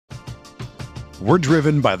We're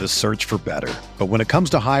driven by the search for better. But when it comes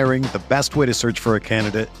to hiring, the best way to search for a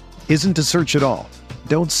candidate isn't to search at all.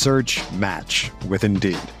 Don't search, match with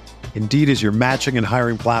Indeed. Indeed is your matching and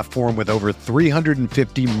hiring platform with over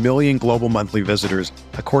 350 million global monthly visitors,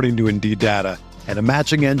 according to Indeed data, and a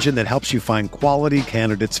matching engine that helps you find quality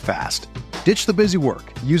candidates fast. Ditch the busy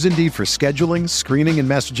work. Use Indeed for scheduling, screening, and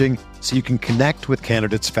messaging so you can connect with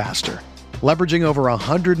candidates faster. Leveraging over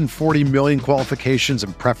 140 million qualifications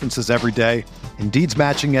and preferences every day, Indeed's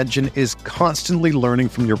matching engine is constantly learning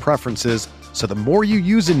from your preferences, so the more you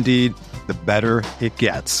use Indeed, the better it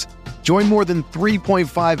gets. Join more than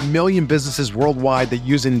 3.5 million businesses worldwide that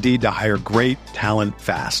use Indeed to hire great talent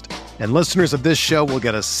fast. And listeners of this show will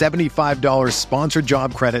get a $75 sponsored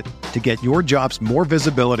job credit to get your jobs more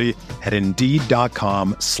visibility at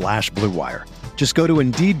Indeed.com/Blue Wire. Just go to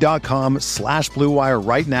Indeed.com/Blue Wire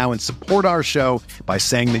right now and support our show by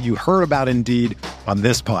saying that you heard about Indeed on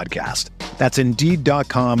this podcast. That's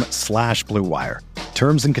Indeed.com/Blue Wire.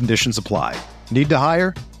 Terms and conditions apply. Need to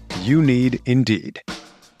hire? You need Indeed.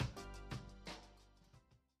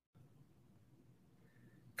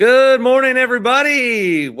 Good morning,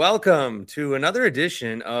 everybody. Welcome to another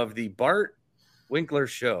edition of the Bart Winkler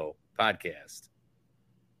Show podcast.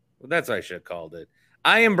 Well, that's what I should have called it.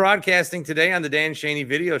 I am broadcasting today on the Dan Shaney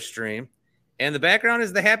video stream, and the background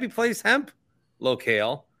is the Happy Place Hemp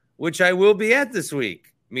locale, which I will be at this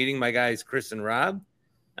week, meeting my guys Chris and Rob,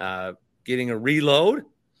 getting a reload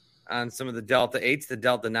on some of the Delta 8s, the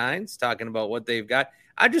Delta 9s, talking about what they've got.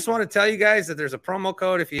 I just want to tell you guys that there's a promo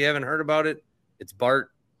code. If you haven't heard about it, it's BART.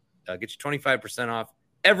 Get you 25% off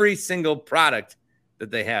every single product that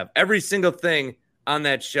they have, every single thing on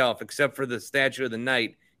that shelf, except for the Statue of the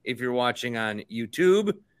Night. If you're watching on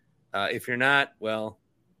YouTube, if you're not, well,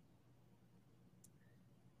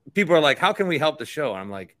 people are like, how can we help the show? And I'm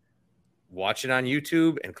like, watch it on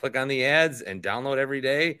YouTube and click on the ads and download every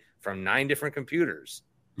day from 9 different computers.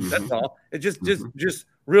 That's all. It's just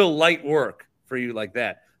real light work for you like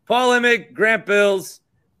that. Paul Imig, Grant Bilse.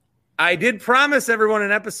 I did promise everyone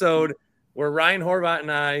an episode where Ryan Horvat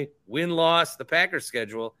and I win-loss the Packers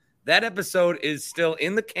schedule. That episode is still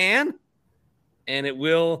in the can, and it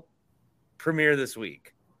will premiere this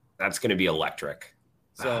week. That's going to be electric.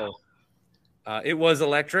 So it was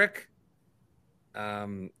electric. I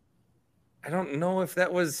don't know if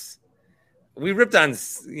that was – we ripped on,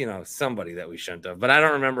 somebody that we shouldn't have, but I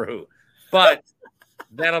don't remember who. But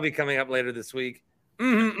that'll be coming up later this week.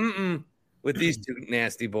 With these two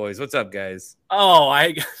nasty boys. What's up, guys? Oh,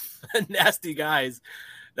 I nasty guys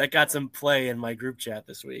that got some play in my group chat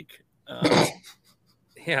this week.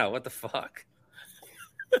 Yeah, what the fuck?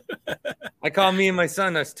 I call me and my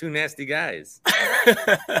son us two nasty guys.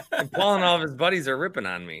 And Paul and all of his buddies are ripping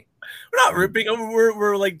on me. We're not ripping.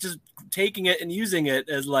 We're like just taking it and using it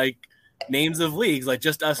as like names of leagues, like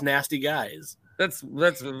just us nasty guys. That's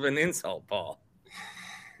an insult, Paul.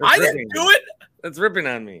 I didn't do it. That's ripping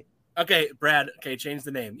on me. Okay, Brad. Okay, change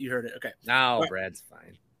the name. You heard it. Okay. No, Brad's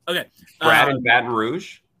fine. Okay. Brad in Baton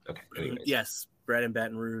Rouge? Okay. Anyways. Yes, Brad in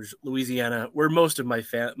Baton Rouge, Louisiana, where most of my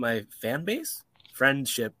fan base,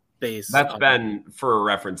 friendship base. That's been, for a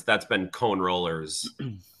reference, that's been Cone Roller's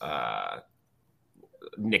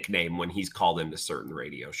nickname when he's called into certain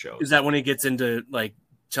radio shows. Is that when he gets into, like,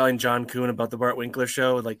 telling John Kuhn about the Bart Winkler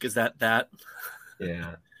show? Like, is that?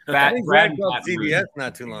 Yeah. I think Brad called CBS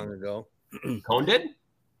not too long ago. Cone did?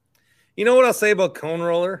 You know what I'll say about Cone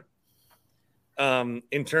Roller?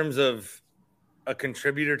 In terms of a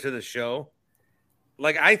contributor to the show,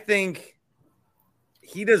 like I think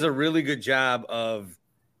he does a really good job of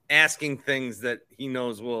asking things that he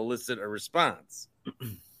knows will elicit a response.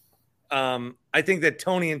 I think that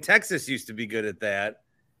Tony in Texas used to be good at that.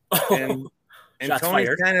 And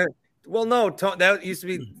Tony's kind of, well, no, that used to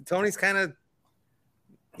be Tony's kind of,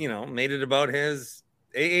 made it about his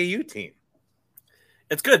AAU team.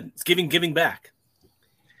 It's good. It's giving back.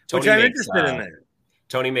 Which I'm interested in that.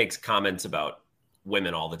 Tony makes comments about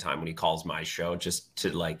women all the time when he calls my show, just to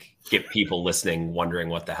like get people listening, wondering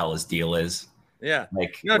what the hell his deal is. Yeah.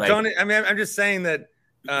 Tony, I mean, I'm just saying that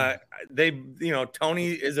Tony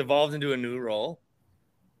is evolved into a new role,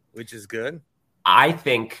 which is good. I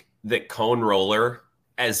think that Cone Roller,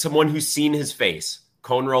 as someone who's seen his face,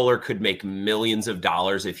 Cone Roller could make millions of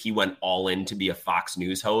dollars if he went all in to be a Fox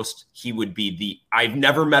News host. He would be I've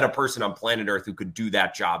never met a person on planet Earth who could do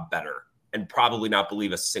that job better and probably not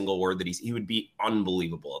believe a single word that he would be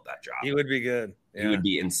unbelievable at that job. He would be good. Yeah. He would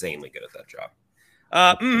be insanely good at that job.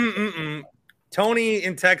 Tony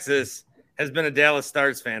in Texas has been a Dallas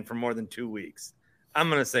Stars fan for more than 2 weeks. I'm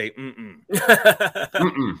going to say,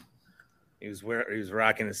 He was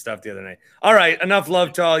rocking his stuff the other night. All right, enough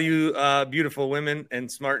love to all you beautiful women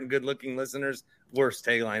and smart and good-looking listeners. Worst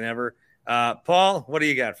tagline ever. Paul, what do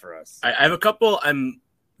you got for us? I have a couple I'm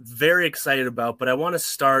very excited about, but I want to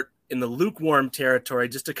start in the lukewarm territory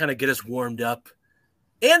just to kind of get us warmed up.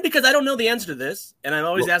 And because I don't know the answer to this, and I'm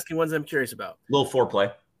always asking ones I'm curious about. Little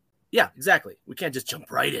foreplay. Yeah, exactly. We can't just jump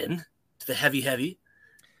right in to the heavy.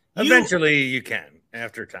 Eventually, you can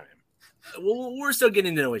after time. Well, we're still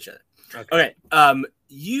getting to know each other. Okay.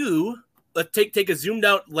 Let's take a zoomed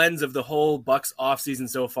out lens of the whole Bucks offseason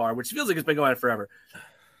so far, which feels like it's been going on forever.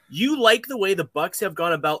 You like the way the Bucks have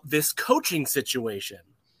gone about this coaching situation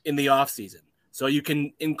in the offseason. So you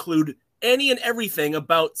can include any and everything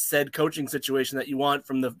about said coaching situation that you want,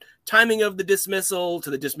 from the timing of the dismissal to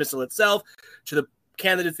the dismissal itself to the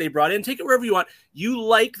candidates they brought in. Take it wherever you want. You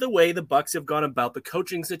like the way the Bucks have gone about the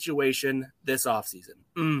coaching situation this offseason.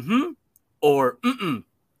 Mm-hmm. Or mm-mm.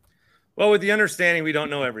 Well, with the understanding we don't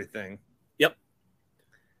know everything. Yep.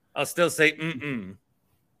 I'll still say mm-mm.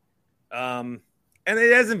 And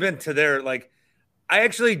it hasn't been to their, like, I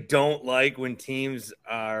actually don't like when teams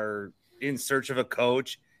are in search of a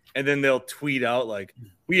coach and then they'll tweet out, like,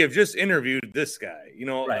 we have just interviewed this guy. You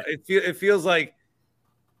know, right. It feels like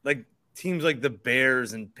teams like the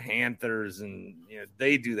Bears and Panthers, and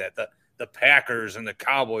they do that. The Packers and the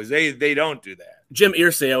Cowboys, they don't do that. Jim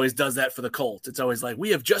Irsay always does that for the Colts. It's always like,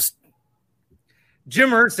 we have just.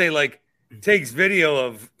 Jim Irsay takes video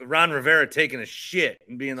of Ron Rivera taking a shit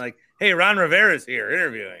and being like, hey, Ron Rivera's here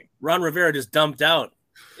interviewing. Ron Rivera just dumped out.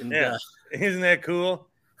 And, isn't that cool?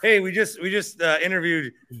 Hey, we just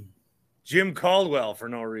interviewed Jim Caldwell for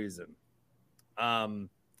no reason. Well,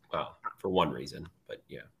 for one reason, but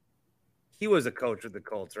yeah. He was a coach with the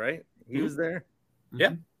Colts, right? He was there?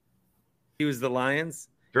 Yeah. He was the Lions.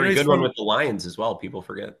 Very good one with the Lions as well. People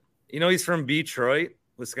forget. He's from Detroit,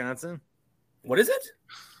 Wisconsin. What is it?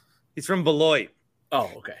 He's from Beloit. Oh,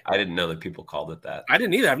 okay. I didn't know that people called it that. I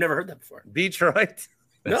didn't either. I've never heard that before. Detroit.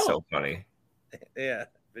 That's so funny. Yeah,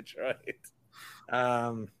 Detroit.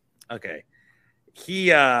 Okay. He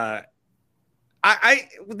they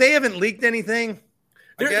haven't leaked anything.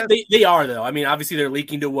 They are, though. I mean, obviously they're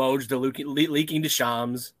leaking to Woj, they're leaking to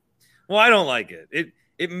Shams. Well, I don't like it.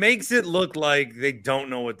 It makes it look like they don't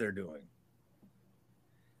know what they're doing.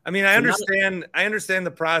 I mean, I understand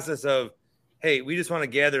the process of, hey, we just want to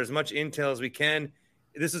gather as much intel as we can.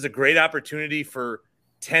 This is a great opportunity for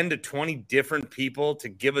 10 to 20 different people to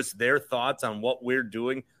give us their thoughts on what we're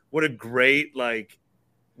doing. What a great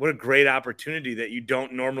opportunity that you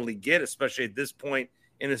don't normally get, especially at this point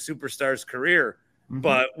in a superstar's career. Mm-hmm.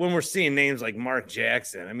 But when we're seeing names like Mark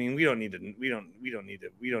Jackson, I mean, we don't need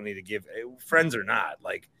to give, friends or not.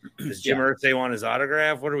 Like, does Jim Irsay want his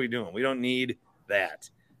autograph? What are we doing? We don't need that.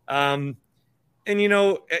 And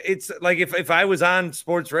it's like if I was on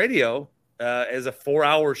sports radio as a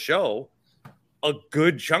 4-hour show, a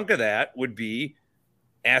good chunk of that would be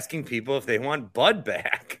asking people if they want Bud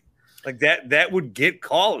back. Like that would get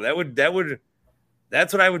called.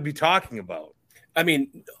 That's what I would be talking about. I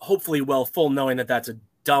mean, hopefully full knowing that that's a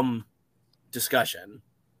dumb discussion.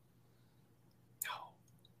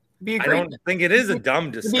 I don't think it is a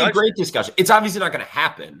dumb discussion. It'd be a great discussion. It's obviously not going to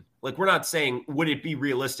happen. Like, we're not saying, would it be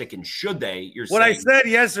realistic and should they? What I said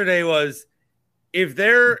yesterday was, if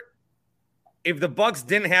the Bucks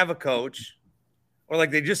didn't have a coach, or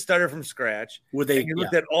like they just started from scratch, would they? You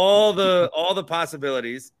looked at all the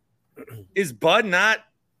possibilities. Is Bud not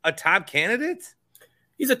a top candidate?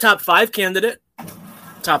 He's a top 5 candidate.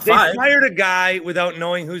 Top 5. They hired a guy without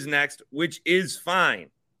knowing who's next, which is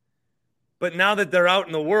fine. But now that they're out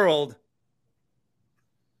in the world,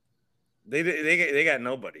 they got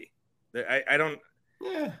nobody. I don't.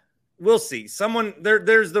 Yeah, we'll see.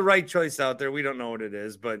 There's the right choice out there. We don't know what it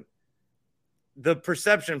is, but the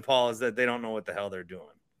perception, Paul, is that they don't know what the hell they're doing.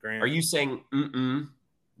 Grant, are you saying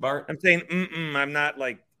Bart? I'm saying I'm not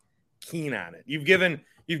keen on it. You've given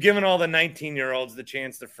all the 19-year-olds the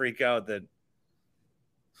chance to freak out that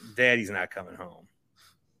Daddy's not coming home.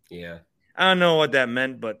 Yeah. I don't know what that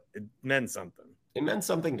meant, but it meant something. It meant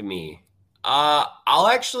something to me. I'll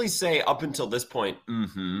actually say up until this point,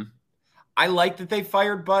 I like that they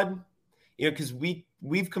fired Bud, because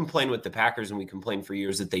we've complained with the Packers, and we complained for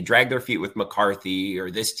years that they drag their feet with McCarthy, or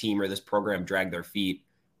this team or this program drag their feet.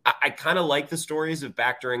 I kind of like the stories of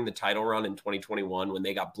back during the title run in 2021 when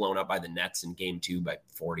they got blown up by the Nets in game 2 by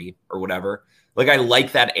 40 or whatever. Like, I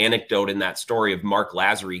like that anecdote in that story of Mark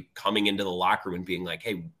Lazary coming into the locker room and being like,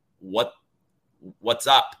 hey, what's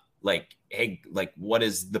up? Like, hey, like, what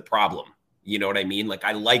is the problem? You know what I mean? Like,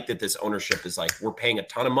 I like that this ownership is like, we're paying a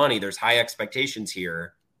ton of money. There's high expectations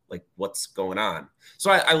here. Like, what's going on?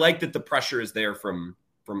 So I like that the pressure is there from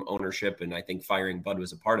ownership, and I think firing Bud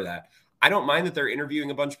was a part of that. I don't mind that they're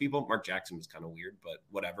interviewing a bunch of people. Mark Jackson was kind of weird, but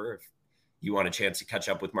whatever. If you want a chance to catch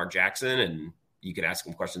up with Mark Jackson and you can ask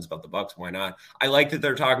him questions about the Bucks, why not? I like that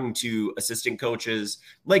they're talking to assistant coaches.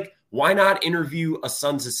 Like, why not interview a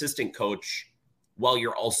Suns assistant coach while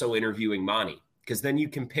you're also interviewing Monty? Because then you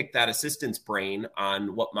can pick that assistant's brain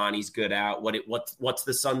on what Monty's good at, what's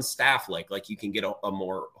the Suns staff like. Like, you can get a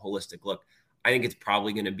more holistic look. I think it's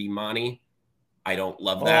probably going to be Monty. I don't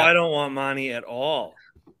love that. I don't want Monty at all.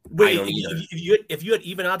 Wait, if you had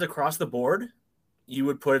even odds across the board, you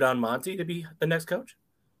would put it on Monty to be the next coach?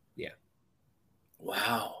 Yeah.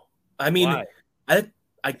 Wow. I mean, why?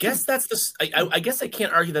 I guess that's I guess I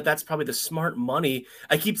can't argue that that's probably the smart money.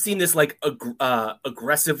 I keep seeing this like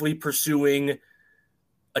aggressively pursuing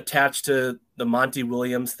attached to the Monty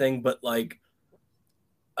Williams thing, but like,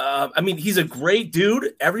 I mean, he's a great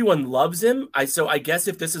dude. Everyone loves him. So I guess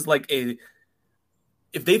if this is like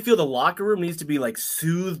if they feel the locker room needs to be like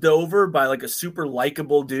soothed over by like a super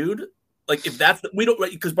likable dude, like if that's we don't,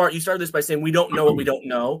 because Bart, you started this by saying we don't know what we don't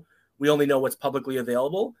know. We only know what's publicly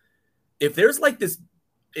available. If there's like this,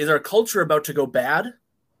 is our culture about to go bad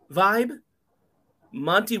vibe?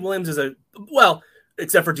 Monty Williams is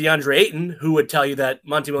except for DeAndre Ayton, who would tell you that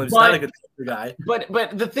Monty Williams is not a good guy. But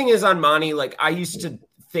the thing is on Monty, like I used to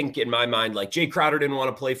think in my mind, like Jay Crowder didn't want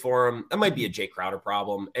to play for him. That might be a Jay Crowder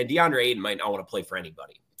problem. And DeAndre Ayton might not want to play for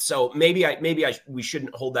anybody. So maybe we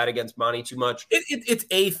shouldn't hold that against Monty too much. It's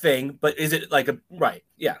a thing, but is it like right?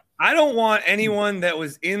 Yeah. I don't want anyone that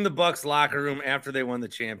was in the Bucks locker room after they won the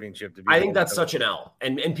championship to be. I think that's such an L.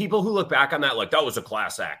 And people who look back on that, like that was a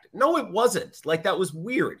class act. No, it wasn't. Like that was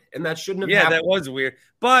weird. And that shouldn't have happened. That was weird.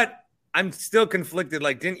 But I'm still conflicted.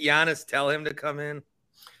 Like, didn't Giannis tell him to come in?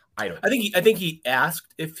 I think he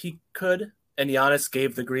asked if he could, and Giannis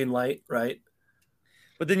gave the green light, right?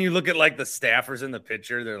 But then you look at like the staffers in the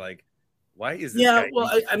picture, they're like, why is this guy? Well,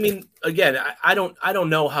 I mean, again, I don't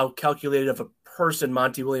know how calculated of a person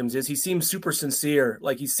Monty Williams is. He seems super sincere.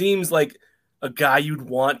 Like he seems like a guy you'd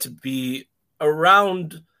want to be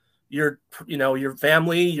around your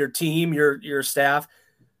family, your team, your staff.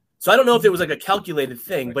 So I don't know if it was like a calculated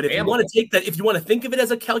thing, but if you want to think of it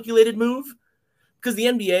as a calculated move, because the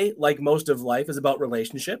NBA, like most of life, is about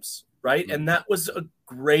relationships, right? Mm-hmm. And that was a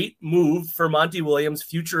great move for Monty Williams'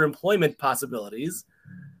 future employment possibilities,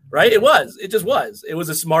 right? It just was. It was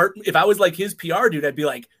a smart, if I was like his PR dude, I'd be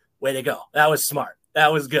like, way to go. That was smart.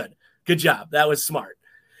 That was good. Good job. That was smart.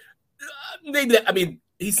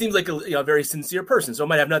 He seems like a very sincere person, so it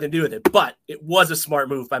might have nothing to do with it, but it was a smart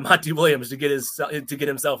move by Monty Williams to get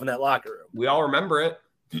himself in that locker room. We all remember it.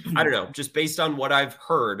 I don't know, just based on what I've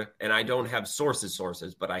heard, and I don't have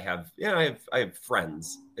sources, but I have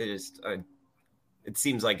friends. It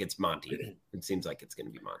seems like it's Monty. It seems like it's going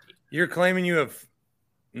to be Monty. You're claiming you have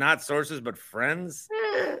not sources, but friends?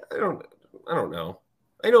 I don't know.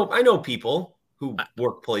 I know people who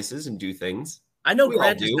work places and do things. I know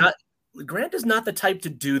Grant is not the type to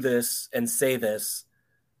do this and say this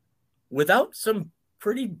without some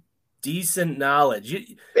pretty decent knowledge.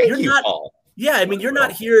 You're not, Paul. Yeah, I mean, you're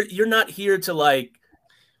not here to like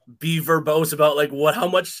be verbose about like how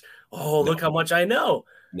much. Oh, look how much I know.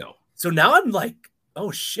 No. So now I'm like,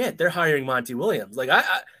 oh shit, they're hiring Monty Williams. Like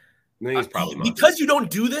he's probably Monty. Because you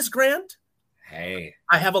don't do this, Grant. Hey,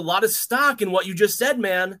 I have a lot of stock in what you just said,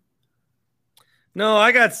 man. No,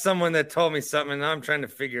 I got someone that told me something, and now I'm trying to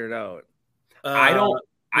figure it out. I don't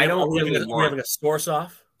we're having a source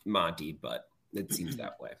off Monty, but it seems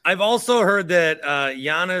that way. I've also heard that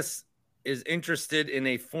Giannis is interested in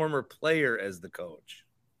a former player as the coach.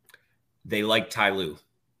 They like Ty Lue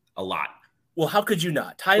a lot. Well, how could you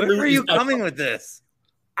not? Ty Lue. Where are you coming with this?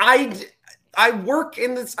 I work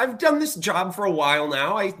in this. I've done this job for a while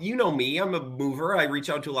now. You know me. I'm a mover. I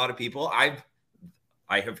reach out to a lot of people. I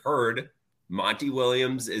have heard Monty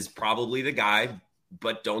Williams is probably the guy,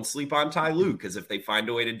 but don't sleep on Ty Lue, because if they find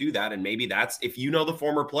a way to do that, and maybe that's if you know the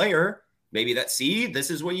former player, maybe this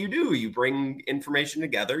is what you do. You bring information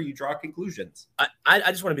together, you draw conclusions.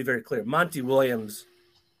 I just want to be very clear. Monty Williams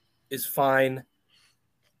is fine.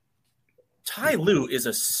 Ty Lue is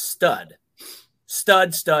a stud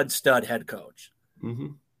head coach. Mm-hmm.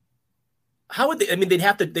 How would they? I mean, they'd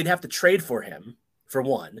have to trade for him for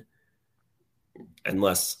one.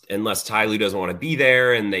 Unless Ty Lue doesn't want to be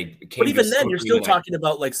there, and they. But even then, you're still talking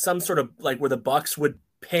about like some sort of like where the Bucks would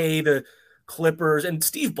pay the Clippers, and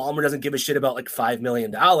Steve Ballmer doesn't give a shit about like $5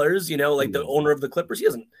 million. You know, like the owner of the Clippers, he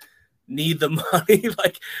doesn't need the money.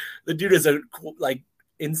 Like the dude is a like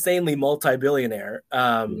insanely multi-billionaire. He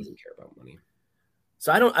doesn't care about money.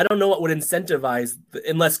 So I don't know what would incentivize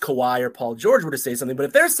unless Kawhi or Paul George were to say something. But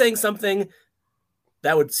if they're saying something,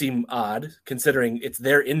 that would seem odd considering it's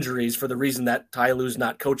their injuries for the reason that Ty Lue's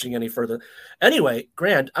not coaching any further. Anyway,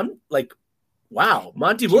 Grant, I'm like, wow,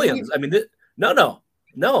 Monty Williams. I mean, no.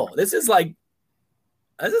 This is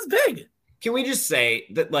big. Can we just say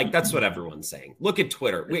that, like, that's what everyone's saying? Look at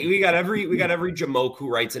Twitter. We got every Jamoke who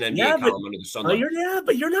writes an NBA column under the sun.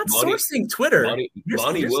 But you're not sourcing Twitter.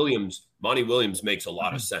 Monty Williams makes a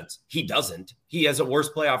lot of sense. He doesn't. He has a worse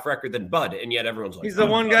playoff record than Bud, and yet everyone's like, he's the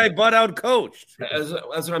one guy Bud out coached. That's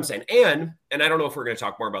what I'm saying. And I don't know if we're going to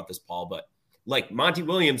talk more about this, Paul, but like Monty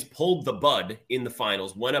Williams pulled the Bud in the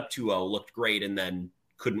finals, went up 2-0, looked great, and then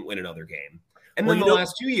couldn't win another game. And then the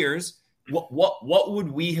last 2 years. What would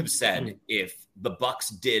we have said if the Bucks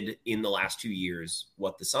did in the last 2 years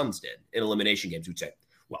what the Suns did in elimination games? We'd say,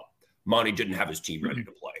 well, Monty didn't have his team ready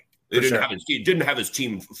to play. Didn't have his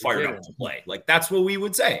team fired up to play. Like, that's what we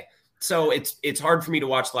would say. So it's hard for me to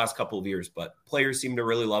watch the last couple of years, but players seem to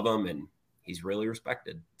really love him, and he's really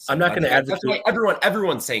respected. So I'm not going to advocate.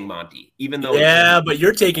 Everyone's saying Monty, even though but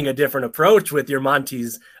you're taking a different approach with your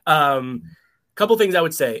Monties. Couple things I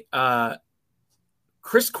would say.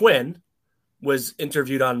 Chris Quinn was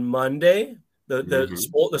interviewed on Monday, the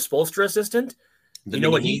Spoelstra assistant. You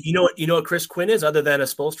know what Chris Quinn is other than a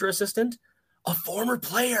Spoelstra assistant? A former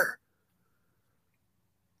player.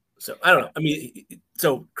 So I don't know. I mean,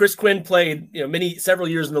 so Chris Quinn played, several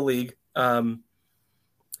years in the league.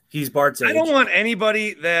 He's Bart's age. I don't want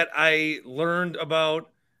anybody that I learned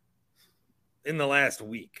about in the last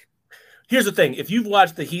week. Here's the thing. If you've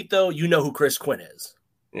watched the Heat, though, you know who Chris Quinn is.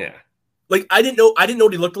 Yeah. Like, I didn't know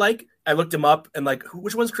what he looked like. I looked him up and like,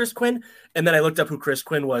 which one's Chris Quinn? And then I looked up who Chris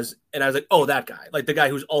Quinn was, and I was like, oh, that guy, like the guy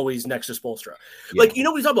who's always next to Spoelstra. Yeah. Like, we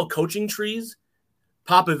talk about coaching trees.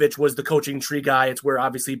 Popovich was the coaching tree guy. It's where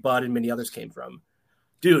obviously Bud and many others came from.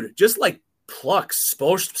 Dude, just like pluck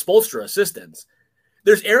Spoelstra assistants.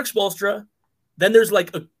 There's Eric Spoelstra, then there's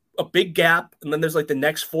like a big gap, and then there's like the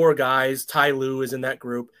next four guys. Ty Lue is in that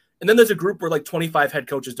group, and then there's a group where like 25 head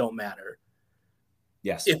coaches don't matter.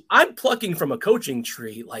 Yes. If I'm plucking from a coaching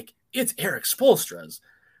tree, like, it's Eric Spoelstra's.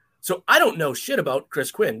 So I don't know shit about Chris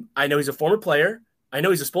Quinn. I know he's a former player. I know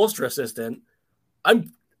he's a Spoelstra assistant.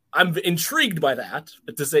 I'm intrigued by that,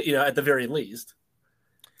 to say, at the very least.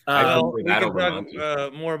 We can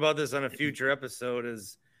talk more about this on a future episode.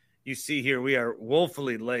 As you see here, we are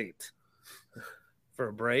woefully late for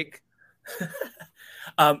a break.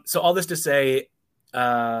 So all this to say,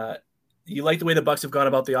 you like the way the Bucks have gone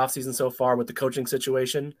about the offseason so far with the coaching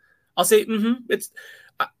situation? I'll say,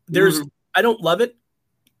 I don't love it.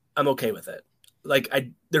 I'm okay with it. Like,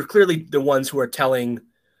 they're clearly the ones who are telling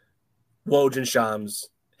Woj and Shams,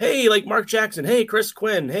 hey, like Mark Jackson, hey, Chris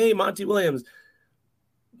Quinn, hey, Monty Williams.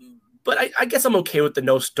 But I guess I'm okay with the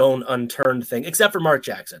no stone unturned thing, except for Mark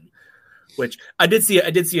Jackson, which I did see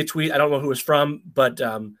a tweet. I don't know who it was from, but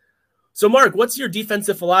so Mark, what's your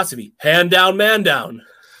defensive philosophy? Hand down, man down.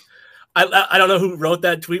 I don't know who wrote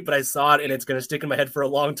that tweet, but I saw it, and it's going to stick in my head for a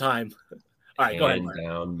long time. All right, go ahead, Mark.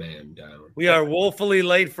 Down, man down. We are woefully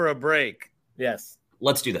late for a break. Yes.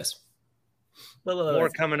 Let's do this. More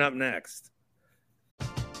coming up next.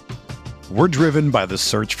 We're driven by the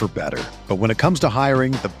search for better. But when it comes to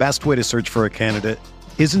hiring, the best way to search for a candidate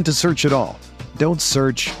isn't to search at all. Don't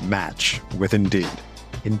search, match with Indeed.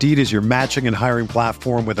 Indeed is your matching and hiring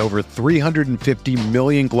platform with over 350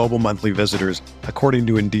 million global monthly visitors, according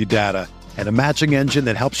to Indeed data, and a matching engine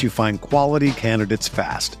that helps you find quality candidates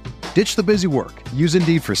fast. Ditch the busy work. Use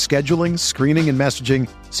Indeed for scheduling, screening, and messaging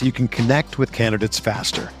so you can connect with candidates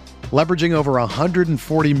faster. Leveraging over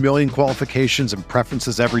 140 million qualifications and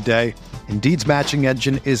preferences every day, Indeed's matching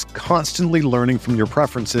engine is constantly learning from your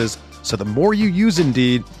preferences, so the more you use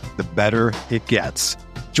Indeed, the better it gets.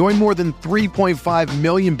 Join more than 3.5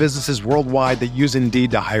 million businesses worldwide that use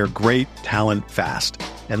Indeed to hire great talent fast.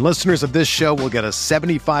 And listeners of this show will get a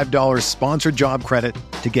 $75 sponsored job credit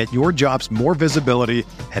to get your jobs more visibility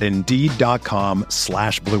at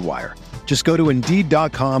Indeed.com/Blue Wire. Just go to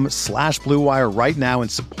Indeed.com/Blue Wire right now and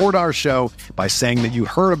support our show by saying that you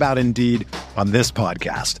heard about Indeed on this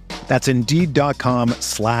podcast. That's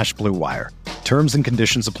Indeed.com/Blue Wire. Terms and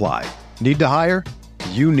conditions apply. Need to hire?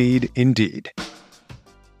 You need Indeed.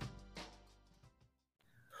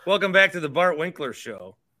 Welcome back to the Bart Winkler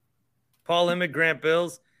Show. Paul Imig, Grant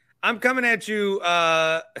Bilse. I'm coming at you.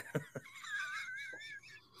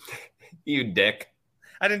 You dick.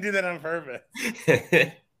 I didn't do that on purpose.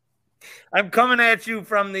 I'm coming at you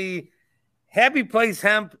from the Happy Place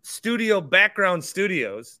Hemp Studio Background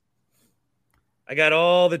Studios. I got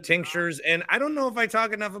all the tinctures, and I don't know if I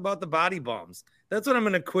talk enough about the body bombs. That's what I'm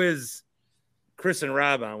going to quiz Chris and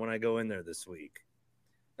Rob on when I go in there this week.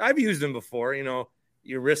 I've used them before.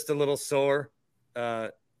 Your wrist a little sore.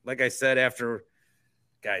 Like I said, after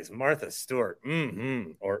guys, Martha Stewart,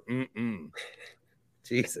 or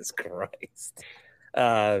Jesus Christ.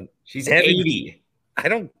 She's 80. I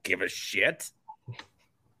don't give a shit.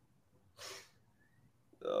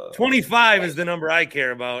 25 is the number I care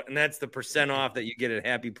about, and that's the % off that you get at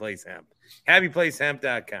Happy Place Hemp.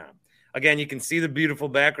 HappyPlaceHemp.com. Again, you can see the beautiful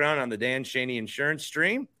background on the Dan Shaney Insurance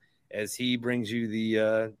stream as he brings you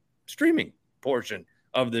the streaming portion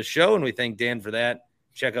of the show, and we thank Dan for that.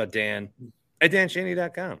 Check out Dan at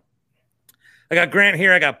danshaney.com. I got Grant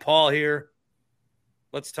here. I got Paul here.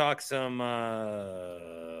 Let's talk some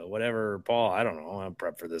whatever, Paul. I don't know. I'm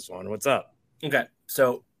prepped for this one. What's up? Okay,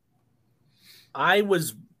 so I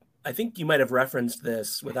think you might have referenced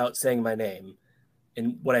this without saying my name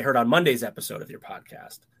in what I heard on Monday's episode of your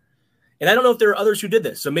podcast. And I don't know if there are others who did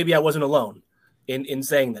this, so maybe I wasn't alone in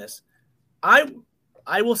saying this. I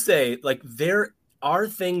will say, like, there are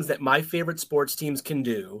things that my favorite sports teams can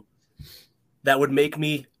do that would make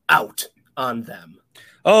me out on them.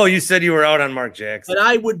 Oh, you said you were out on Mark Jackson. And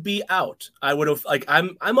I would be out. I would have, like,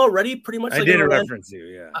 I'm already pretty much. I did reference you,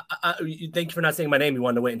 yeah. Thank you for not saying my name. You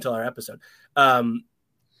wanted to wait until our episode.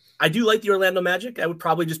 I do like the Orlando Magic. I would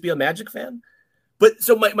probably just be a Magic fan. But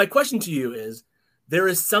so my question to you is, there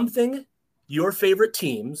is something your favorite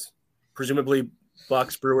teams, presumably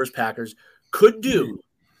Bucks, Brewers, Packers, could do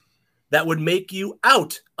that would make you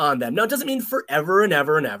out on them. Now, it doesn't mean forever and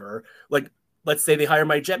ever and ever. Like, let's say they hire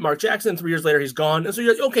Mark Jackson, 3 years later he's gone, and so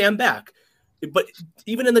you're like, okay, I'm back. But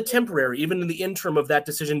even in the temporary, even in the interim of that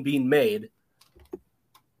decision being made,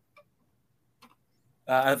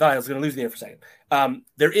 I thought I was going to lose the air for a second.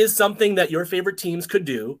 There is something that your favorite teams could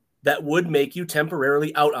do that would make you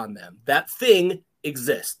temporarily out on them. That thing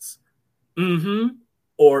exists.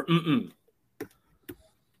 Or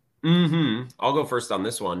I'll go first on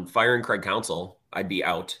this one. Firing Craig Counsell, I'd be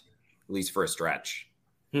out, at least for a stretch.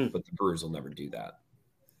 But the Brewers will never do that.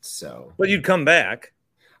 So, but you'd come back.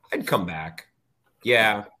 I'd come back.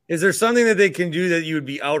 Yeah. Is there something that they can do that you would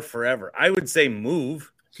be out forever? I would say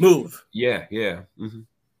move. Yeah. Yeah.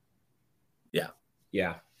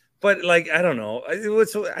 But, like, I don't know.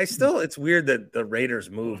 It's weird that the Raiders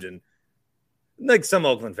moved, and like some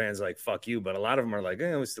Oakland fans are like, fuck you, but a lot of them are like,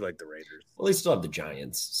 we still like the Raiders. Well, they still have the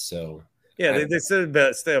Giants, so yeah, they still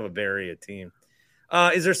have a Barry a team.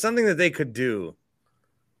 Is there something that they could do?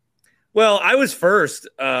 Well, I was first,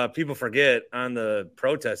 people forget, on the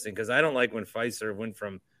protesting because I don't like when Pfizer went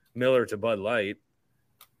from Miller to Bud Light.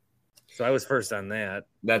 So I was first on that.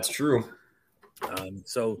 That's true.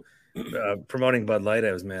 Promoting Bud Light,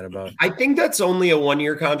 I was mad about. I think that's only a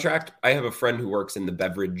 1-year contract. I have a friend who works in the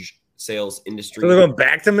beverage sales industry. So they're going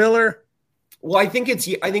back to Miller? Well, I think it's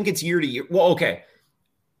year to year. Well, okay.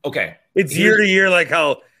 It's year to year, like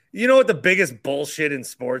how you know what the biggest bullshit in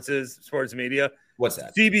sports is? Sports media. What's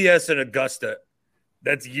that? CBS and Augusta.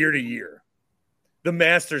 That's year to year. The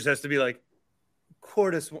Masters has to be like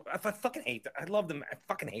Cordes. I fucking hate that. I love them. I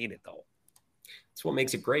fucking hate it though. That's what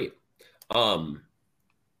makes it great. Can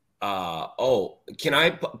I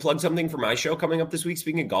plug something for my show coming up this week?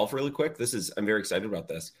 Speaking of golf, really quick. I'm very excited about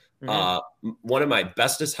this. One of my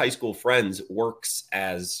bestest high school friends works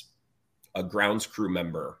as a grounds crew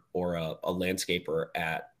member or a landscaper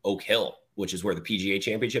at Oak Hill, which is where the PGA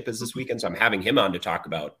Championship is this weekend. So I'm having him on to talk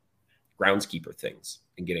about groundskeeper things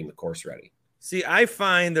and getting the course ready. See, I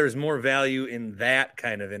find there's more value in that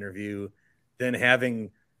kind of interview than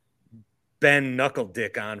having Ben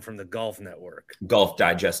Knuckledick on from the Golf Network.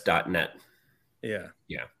 Golfdigest.net. Yeah.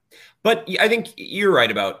 But I think you're right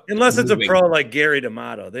about unless it's a pro like Gary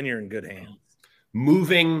D'Amato, then you're in good hands.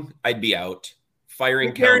 Moving, I'd be out.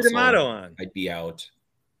 Firing Gary Counsell, D'Amato on. I'd be out.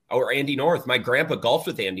 Or Andy North. My grandpa golfed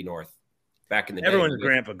with Andy North back in the day. Everyone's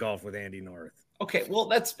grandpa golfed with Andy North. Okay, well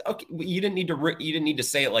that's okay. You didn't need to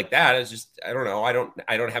say it like that. It's just I don't know. I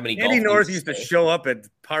don't have any. Andy North used to show up at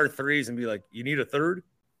par threes and be like, "You need a third?"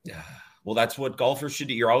 Well, that's what golfers should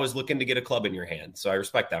do. You're always looking to get a club in your hand. So I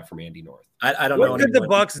respect that from Andy North. I don't know. What did the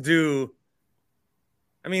Bucks do?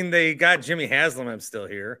 I mean, they got Jimmy Haslam. I'm still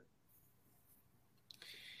here.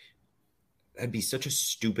 That'd be such a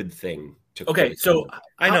stupid thing to. Okay, so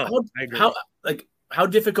I know. I agree. How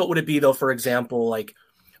difficult would it be though? For example, like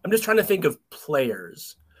I'm just trying to think of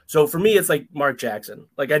players. So for me, it's like Mark Jackson.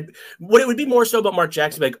 Like what it would be more so about Mark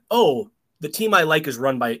Jackson, like, oh, the team I like is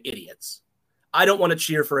run by idiots. I don't want to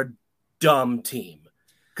cheer for a dumb team.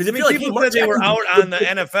 Because if people said they were out on the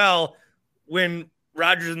NFL when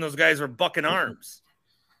Rodgers and those guys were bucking arms.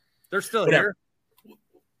 They're still here.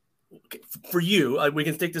 for you, we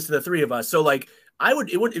can stick this to the three of us. So like,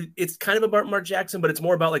 it's kind of about Mark Jackson, but it's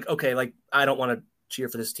more about like, okay, like I don't want to cheer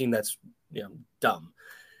for this team that's, dumb.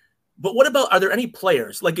 But what about, are there any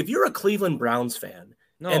players? Like if you're a Cleveland Browns fan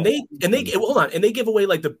and they give away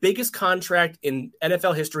like the biggest contract in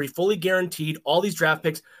NFL history, fully guaranteed, all these draft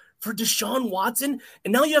picks for Deshaun Watson.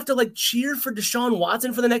 And now you have to like cheer for Deshaun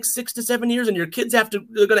Watson for the next 6 to 7 years. And your kids they're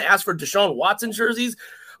going to ask for Deshaun Watson jerseys.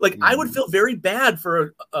 Like I would feel very bad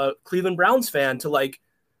for a Cleveland Browns fan to like,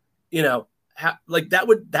 like that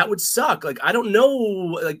would suck. Like, I don't know,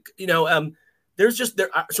 like, are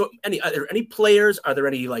there any players? Are there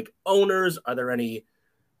any like owners? Are there any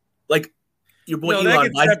like your boy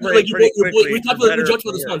Elon? We talked about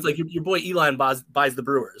the Suns. Like your boy Elon buys the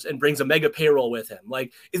Brewers and brings a mega payroll with him.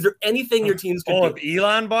 Like, is there anything your teams could do? If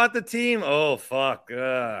Elon bought the team, oh fuck,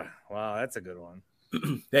 wow, that's a good one.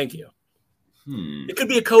 Thank you. It could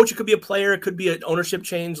be a coach, it could be a player, it could be an ownership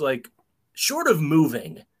change. Like, short of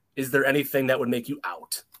moving, is there anything that would make you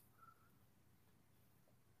out?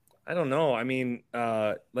 I don't know. I mean,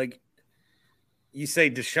 like you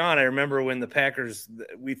say Deshaun, I remember when the Packers,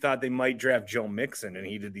 we thought they might draft Joe Mixon and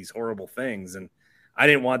he did these horrible things. And I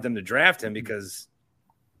didn't want them to draft him because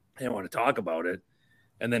I didn't want to talk about it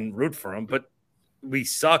and then root for him. But we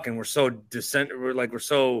suck and we're so we're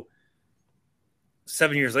so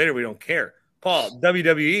 7 years later, we don't care. Paul,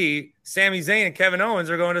 WWE, Sami Zayn and Kevin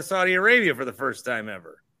Owens are going to Saudi Arabia for the first time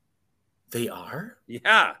ever. They are?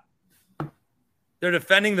 Yeah. They're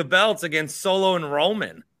defending the belts against Solo and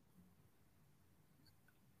Roman.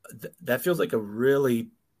 That feels like a really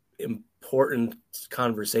important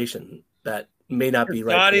conversation that may not be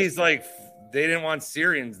right. Saudis, like, they didn't want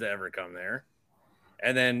Syrians to ever come there.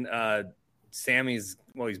 And then Sammy's,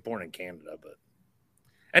 he's born in Canada, but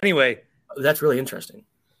anyway. That's really interesting.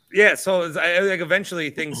 Yeah, so like eventually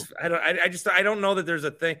things. I don't know that there's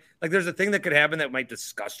a thing. Like there's a thing that could happen that might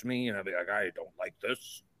disgust me, and I'll be like, I don't like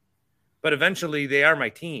this. But eventually, they are my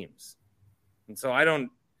teams, and so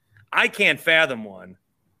I can't fathom one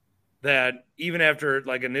that even after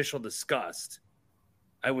like initial disgust,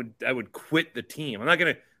 I would quit the team. I'm not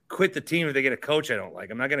going to quit the team if they get a coach I don't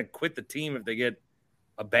like. I'm not going to quit the team if they get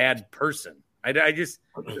a bad person.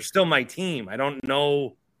 They're still my team. I don't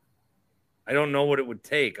know what it would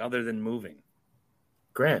take other than moving.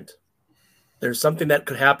 Grant, there's something that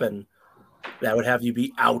could happen that would have you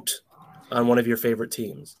be out on one of your favorite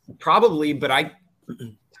teams. Probably, but I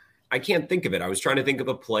can't think of it. I was trying to think of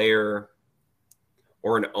a player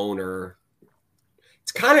or an owner.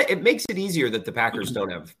 It makes it easier that the Packers don't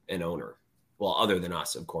have an owner. Well, other than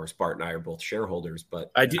us, of course. Bart and I are both shareholders,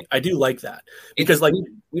 but I do like that because like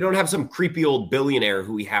we don't have some creepy old billionaire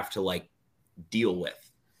who we have to like deal with.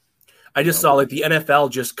 I just saw like the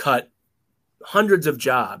NFL just cut hundreds of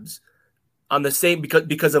jobs on the same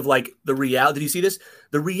because of like the reality. Did you see this?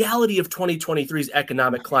 The reality of 2023's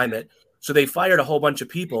economic climate. So they fired a whole bunch of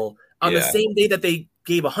people on the same day that they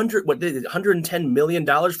gave $110 million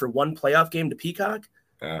for one playoff game to Peacock.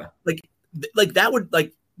 Like that would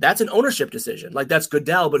like that's an ownership decision. Like that's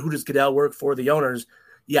Goodell, but who does Goodell work for? The owners.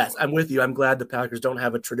 Yes, I'm with you. I'm glad the Packers don't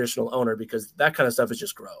have a traditional owner because that kind of stuff is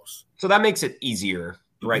just gross. So that makes it easier.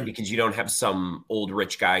 Right, because you don't have some old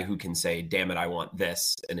rich guy who can say, damn it, I want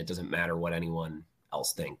this, and it doesn't matter what anyone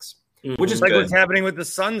else thinks. Which is like good. What's happening with the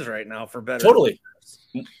Suns right now for better. Totally.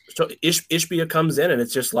 So Ishbia comes in, and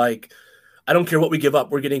it's just like, I don't care what we give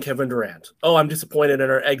up. We're getting Kevin Durant. Oh, I'm disappointed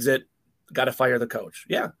in our exit. Got to fire the coach.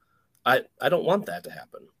 Yeah, I don't want that to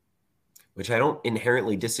happen. Which I don't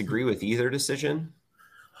inherently disagree with either decision.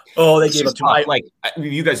 Oh, they gave up tough. Like,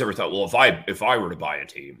 you guys ever thought, well, if I were to buy a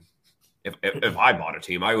team, If I bought a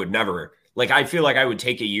team, I would never like. I feel like I would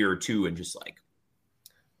take a year or two and just like,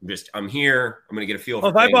 I'm here. I'm gonna get a feel.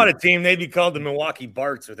 Well, if I bought a team, they'd be called the Milwaukee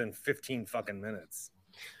Barts within 15 fucking minutes.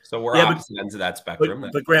 So we're opposite ends of that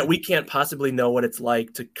spectrum. But Grant, we can't possibly know what it's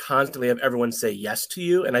like to constantly have everyone say yes to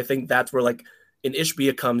you, and I think that's where like an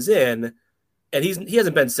Ishbia comes in, and he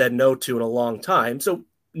hasn't been said no to in a long time. So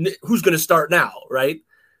who's going to start now, right?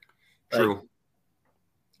 True.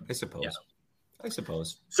 Like, I suppose. Yeah. I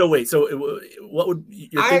suppose. So wait. So what would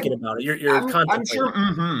you're thinking about it? You're I'm sure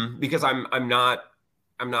because I'm not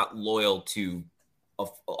loyal to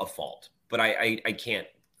a fault, but I can't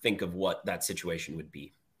think of what that situation would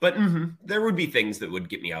be. But there would be things that would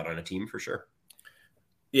get me out on a team for sure.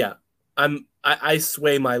 Yeah, I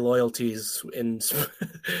sway my loyalties in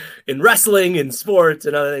wrestling and sports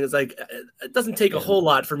and other things. Like it doesn't take a whole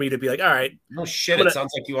lot for me to be like, all right. No shit. It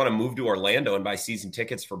sounds like you want to move to Orlando and buy season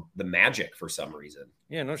tickets for the Magic for some reason.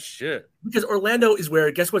 Yeah, no shit. Because Orlando is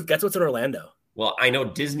where guess what's in Orlando? Well, I know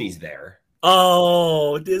Disney's there.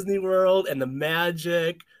 Oh, Disney World and the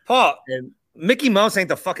magic. Paul, And Mickey Mouse ain't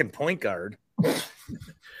the fucking point guard.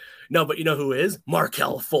 no, but you know who is?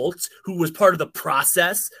 Markelle Fultz, who was part of the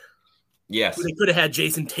process. Yes. Who they could have had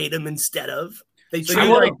Jason Tatum instead of. Do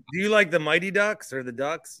you like the Mighty Ducks or the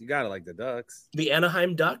Ducks? You gotta like the Ducks. The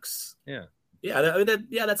Anaheim Ducks. Yeah. Yeah,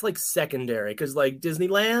 that's like secondary because like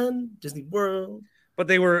Disneyland, Disney World. But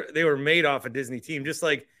they were made off a Disney team, just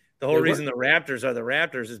like the whole reason the Raptors are the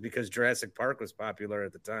Raptors is because Jurassic Park was popular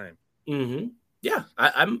at the time. Mm-hmm. Yeah,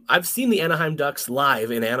 I've seen the Anaheim Ducks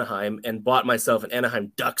live in Anaheim and bought myself an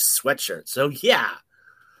Anaheim Ducks sweatshirt. So yeah,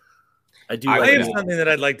 I do. I have something that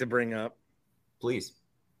I'd like to bring up, please.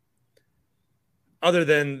 Other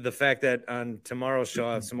than the fact that on tomorrow's show,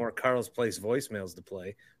 I have some more Carl's Place voicemails to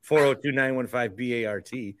play.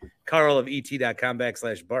 402-915-BART. Carl of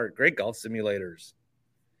et.com/Bart. Great golf simulators.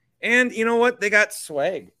 And you know what? They got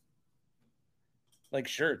swag. Like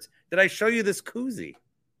shirts. Did I show you this koozie?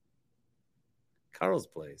 Carl's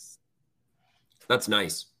Place. That's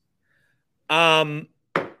nice. I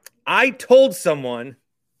told someone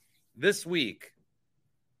this week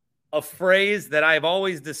a phrase that I've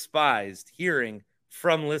always despised hearing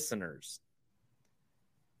from listeners.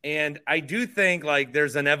 And I do think like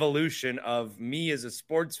there's an evolution of me as a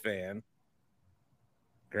sports fan.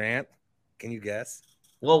 Grant, can you guess?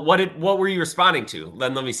 Well, what were you responding to?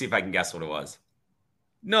 Then let me see if I can guess what it was.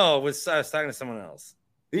 No, I was talking to someone else.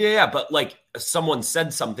 Yeah, but like someone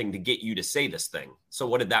said something to get you to say this thing. So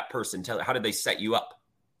what did that person tell you? How did they set you up?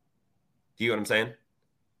 Do you know what I'm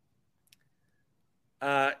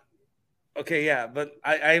saying? Okay, yeah, but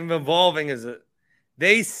I'm evolving as a.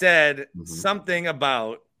 They said something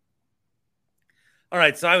about. All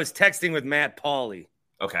right, so I was texting with Matt Pauley.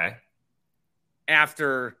 Okay.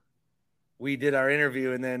 After we did our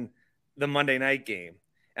interview and then the Monday night game,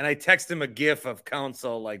 and I texted him a GIF of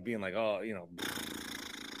Council like being like, "Oh, you know."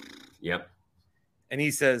 Yep. And he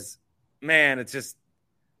says, "Man, it's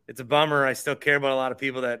a bummer. I still care about a lot of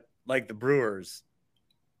people that like the Brewers,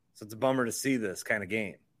 so it's a bummer to see this kind of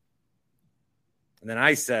game." And then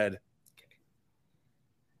I said,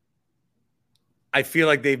 I feel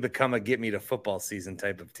like they've become a get me to football season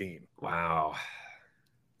type of team. Wow.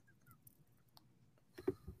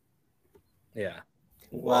 Yeah.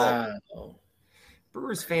 Wow.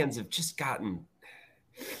 Brewers fans have just gotten,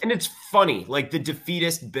 and it's funny. Like the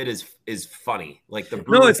defeatist bit is funny. Like the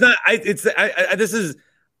Brewers. No, it's not. This is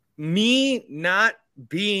me not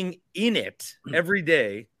being in it every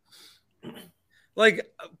day.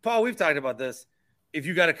 Like Paul, we've talked about this. If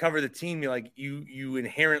you got to cover the team, you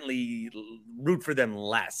inherently root for them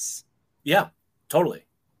less. Yeah, totally.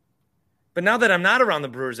 But now that I'm not around the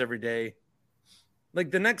Brewers every day, like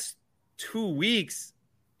the next 2 weeks,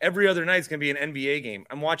 every other night is going to be an NBA game.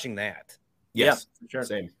 I'm watching that. Yes, yeah, sure.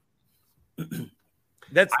 Same.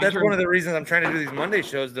 That's one of the reasons I'm trying to do these Monday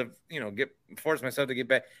shows to, force myself to get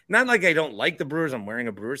back. Not like I don't like the Brewers. I'm wearing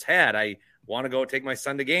a Brewers hat. I want to go take my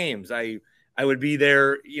son to games. I would be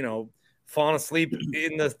there, falling asleep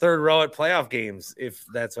in the third row at playoff games if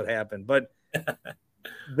that's what happened. But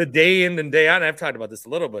the day in and day out, and I've talked about this a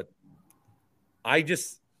little, but I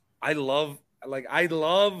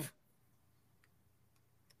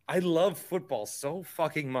love football so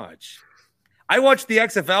fucking much. I watched the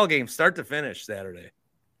XFL game start to finish Saturday.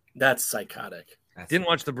 That's psychotic. Didn't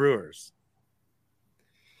watch the Brewers.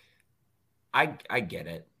 I get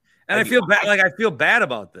it. And I feel bad. I feel bad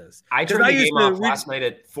about this. I turned the game off last night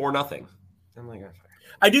at 4-0. I'm like,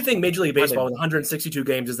 I do think Major League Baseball with 162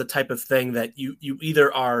 games is the type of thing that you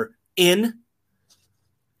either are in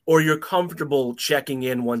or you're comfortable checking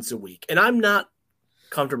in once a week. And I'm not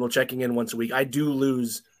comfortable checking in once a week. I do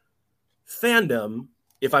lose fandom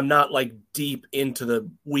if I'm not like deep into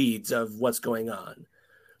the weeds of what's going on.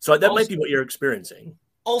 So that might be what you're experiencing.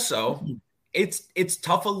 Also, it's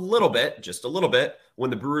tough just a little bit, when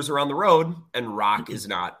the Brewers are on the road and Rock is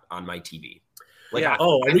not on my TV. Like, yeah.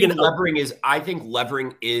 I think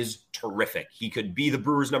Levering is terrific. He could be the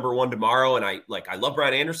Brewers number 1 tomorrow. And I love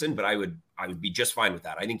Brian Anderson, but I would be just fine with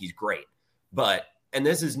that. I think he's great. And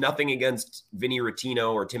this is nothing against Vinny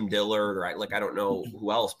Rottino or Tim Dillard, or I don't know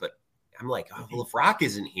who else, but I'm like, oh, well, if Rock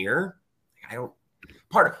isn't here, I don't.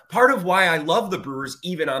 Part of why I love the Brewers,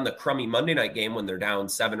 even on the crummy Monday night game when they're down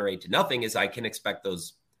 7 or 8-0, is I can expect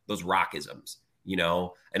those Rockisms.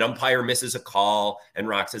 An umpire misses a call and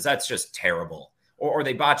Rock says that's just terrible, or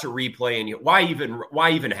they botch a replay, and why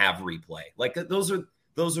even have replay? Like those are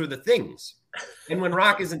the things. And when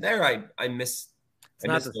Rock isn't there, I miss. It's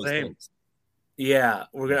not the same. Things. Yeah,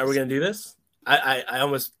 are we gonna do this? I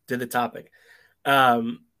almost did the topic.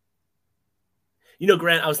 Grant,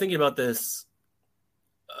 I was thinking about this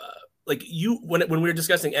like you when we were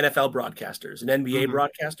discussing NFL broadcasters and NBA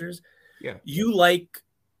broadcasters, you like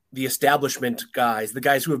the establishment guys, the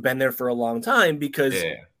guys who have been there for a long time because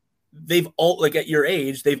they've all like at your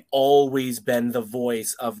age, they've always been the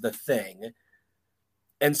voice of the thing.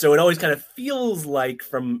 And so it always kind of feels like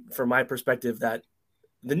from my perspective that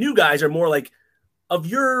the new guys are more like of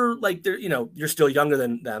your like they're you're still younger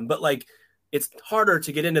than them, but like it's harder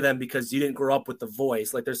to get into them because you didn't grow up with the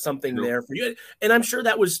voice. Like there's something there for you. And I'm sure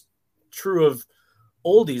that was true of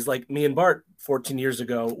oldies like me and Bart 14 years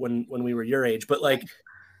ago when we were your age. But like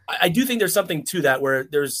I do think there's something to that where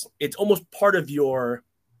it's almost part of your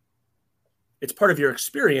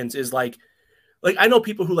experience is like I know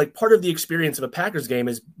people who like part of the experience of a Packers game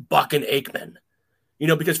is Buck and Aikman,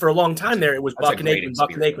 because for a long time there it was Buck and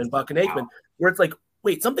Aikman, where it's like,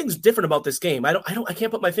 wait, something's different about this game. I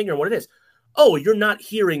can't put my finger on what it is. Oh, you're not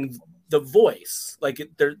hearing the voice. Like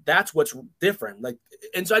that's what's different. Like,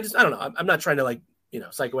 and so I don't know. I'm not trying to like,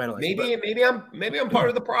 psychoanalyze. Maybe I'm part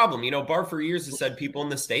of the problem. Bart for years has said people in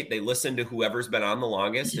the state, they listen to whoever's been on the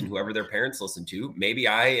longest and whoever their parents listen to. Maybe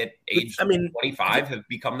I, at age 25, have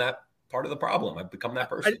become that part of the problem. I've become that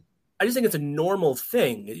person. I just think it's a normal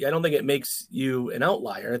thing. I don't think it makes you an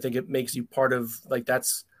outlier. I think it makes you part of like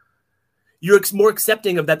you're more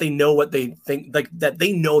accepting of that. They know what they think, like that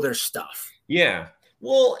they know their stuff. Yeah.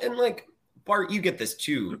 Well, and like Bart, you get this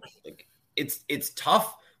too. Like it's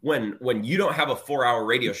tough when you don't have a 4-hour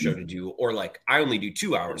radio show to do, or like I only do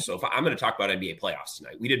 2 hours. So if I'm going to talk about NBA playoffs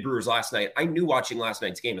tonight, we did Brewers last night. I knew watching last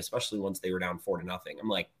night's game, especially once they were down 4-0. I'm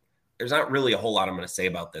like, there's not really a whole lot I'm going to say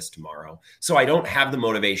about this tomorrow. So I don't have the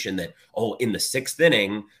motivation that, in the 6th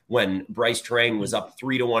inning when Bryce Terang was up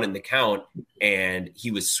 3-1 in the count and he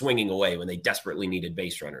was swinging away when they desperately needed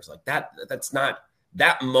base runners like that. That's not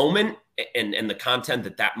that moment, and the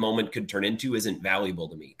content that moment could turn into isn't valuable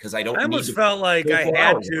to me because I don't. I almost felt like I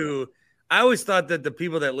had to. I always thought that the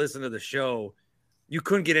people that listen to the show, you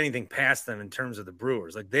couldn't get anything past them in terms of the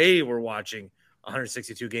Brewers. Like they were watching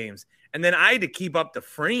 162 games, and then I had to keep up the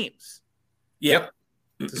frames. Yep,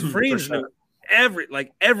 frames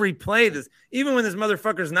every play. This even when this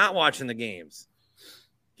motherfucker's not watching the games,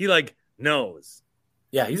 he like knows.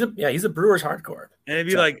 Yeah, he's a Brewers hardcore. And it'd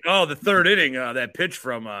be like, the 3rd inning, that pitch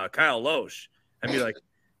from Kyle Loesch. I'd be like,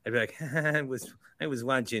 I was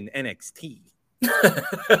watching NXT.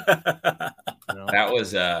 That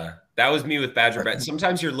was me with Badger.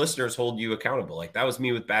 Sometimes your listeners hold you accountable. Like that was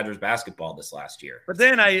me with Badgers basketball this last year. But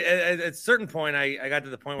then at a certain point, I got to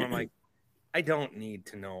the point where I'm like, I don't need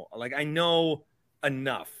to know. Like I know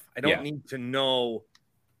enough. I don't need to know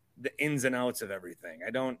the ins and outs of everything.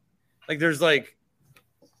 I don't like. There's like.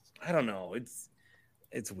 I don't know.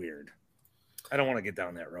 It's weird. I don't want to get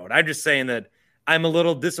down that road. I'm just saying that I'm a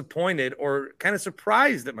little disappointed or kind of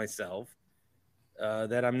surprised at myself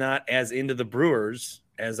that I'm not as into the Brewers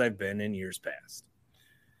as I've been in years past.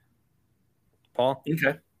 Paul?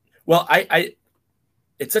 Okay. Well, I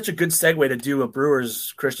it's such a good segue to do a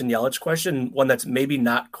Brewers Christian Yelich question, one that's maybe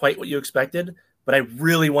not quite what you expected, but I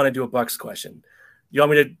really want to do a Bucks question. You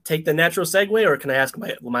want me to take the natural segue, or can I ask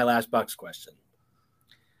my last Bucks question?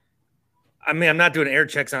 I mean, I'm not doing air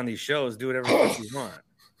checks on these shows. Do whatever you want.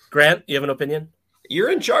 Grant, you have an opinion? You're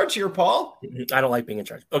in charge here, Paul. I don't like being in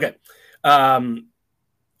charge. Okay. I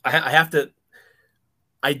have to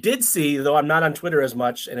 – I did see, though I'm not on Twitter as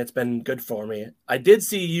much, and it's been good for me, I did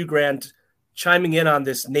see you, Grant, chiming in on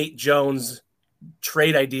this Nate Jones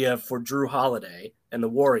trade idea for Jrue Holiday and the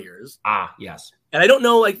Warriors. Ah, yes. And I don't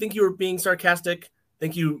know, I think you were being sarcastic.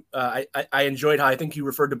 Thank you. I enjoyed how I think you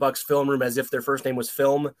referred to Buck's film room as if their first name was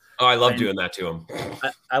Film. Oh, I love doing that to him.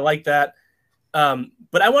 I like that.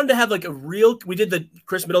 But I wanted to have like a real. We did the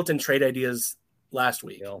Chris Middleton trade ideas last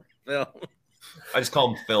week. I just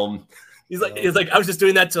call him Film. He's like I was just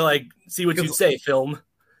doing that to like see what you'd say, Film.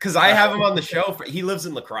 Because I have him on the show. He lives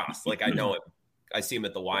in La Crosse. Like I know him. I see him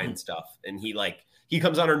at the Y and stuff, and he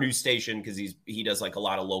comes on our news station because he does like a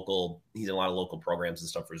lot of local programs and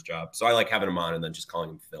stuff for his job. So I like having him on and then just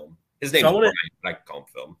calling him Film. His name is Brian, but I call him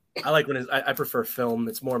Film. I like when I prefer Film.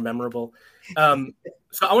 It's more memorable. So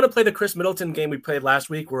I want to play the Chris Middleton game we played last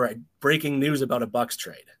week where breaking news about a Bucks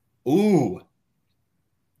trade. Ooh.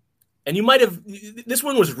 And you might have this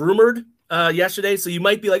one was rumored yesterday, so you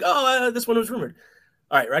might be like, this one was rumored.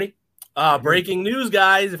 All right, ready? Breaking news,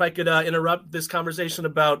 guys. If I could interrupt this conversation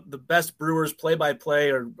about the best Brewers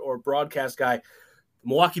play-by-play or broadcast guy, the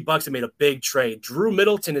Milwaukee Bucks have made a big trade. Jrue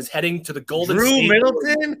Middleton is heading to the Golden State.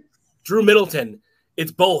 Jrue Middleton.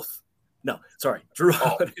 It's both. No, sorry. Jrue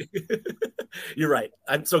Holiday. You're right.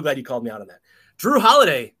 I'm so glad you called me out on that. Jrue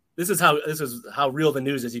Holiday. This is how real the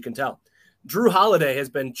news is, you can tell. Jrue Holiday has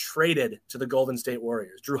been traded to the Golden State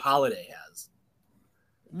Warriors. Jrue Holiday has.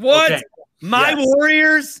 What? Okay. My Yes.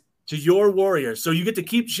 Warriors? To your Warriors. So you get to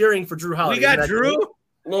keep cheering for Jrue Holiday. We got Isn't that Jrue? great?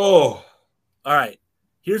 Oh, All right.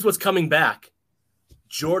 Here's what's coming back.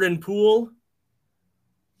 Jordan Poole,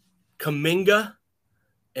 Kuminga,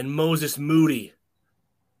 and Moses Moody.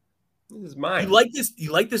 this is mine.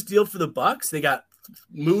 You like this deal for the Bucks? They got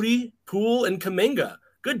Moody, Poole, and Kuminga.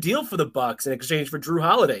 Good deal for the Bucks in exchange for Jrue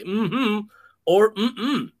Holiday. Mm-hmm. Or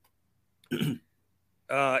mm-mm.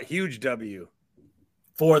 Huge W.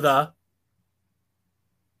 For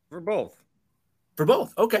both.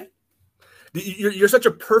 Okay. You're such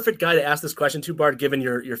a perfect guy to ask this question to, Bart, given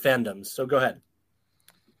your fandoms. So go ahead.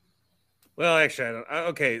 Well, actually, I don't.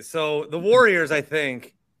 Okay, so the Warriors, I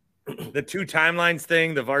think, the two timelines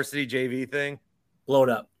thing, the varsity JV thing, Blow it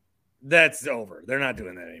up. that's over. They're not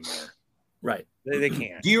doing that anymore. Right. They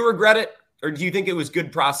can't. Do you regret it, or do you think it was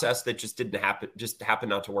good process that just didn't happen? Just happened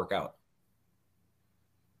not to work out.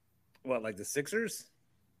 What, like the Sixers?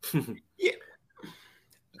 Yeah.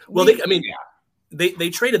 Well, they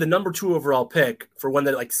traded the number 2 overall pick for one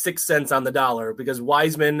that like 6 cents on the dollar because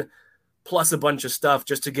Wiseman plus a bunch of stuff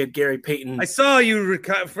just to get Gary Payton. I saw you.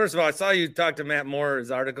 First of all, I saw you talk to Matt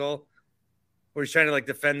Moore's article where he's trying to like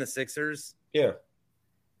defend the Sixers. Yeah.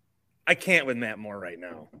 I can't with Matt Moore right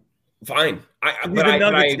now. Fine. He's a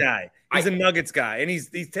Nuggets guy. He's a Nuggets guy, and he's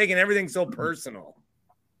taking everything so personal.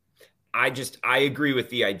 I agree with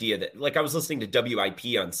the idea that, like, I was listening to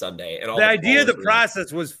WIP on Sunday, and all the idea of the were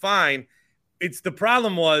process was fine. It's the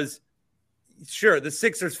problem was, sure, the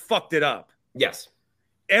Sixers fucked it up. yes.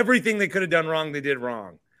 Everything they could have done wrong, they did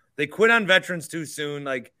wrong. They quit on veterans too soon,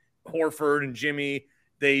 like Horford and Jimmy.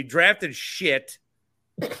 They drafted shit.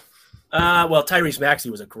 Well, Tyrese Maxey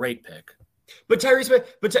was a great pick. But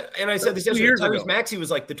and I said this yesterday, Tyrese Maxey was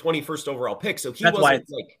like the 21st overall pick, so he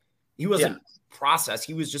wasn't process.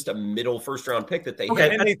 He was just a middle first round pick that they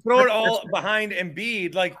hit. And they throw it all behind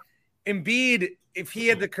Embiid. Like Embiid, if he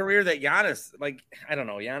had the career that Giannis, like, I don't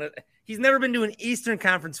know, Giannis, he's never been to an Eastern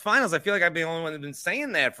Conference Finals. I feel like I've been the only one that's been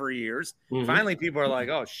saying that for years. Mm-hmm. Finally, people are like,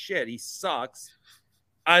 oh, shit, he sucks.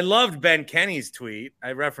 I loved Ben Kenny's tweet.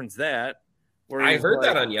 I referenced that. Where I heard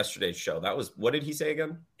that on yesterday's show. That was, what did he say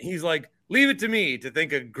again? He's like, leave it to me to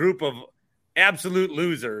think a group of absolute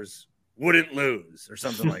losers wouldn't lose or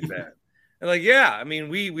something like that. And like, yeah, I mean,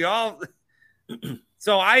 we all.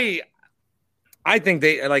 So I think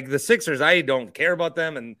they like the Sixers. I don't care about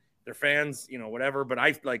them and their fans, whatever. But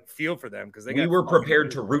I like feel for them because we were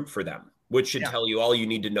prepared to root for them, which should tell you all you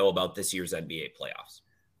need to know about this year's NBA playoffs.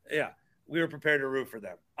 Yeah, we were prepared to root for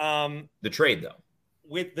them. The trade, though,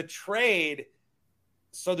 with the trade,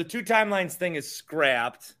 so the two timelines thing is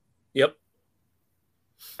scrapped. Yep.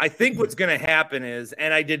 I think what's going to happen is,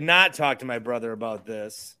 and I did not talk to my brother about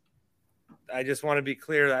this. I just want to be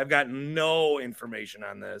clear that I've got no information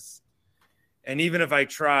on this. And even if I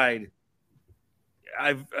tried,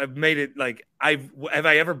 I've made it like have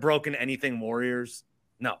I ever broken anything Warriors?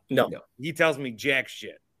 No. He tells me jack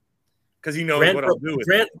shit because he knows what I'll do with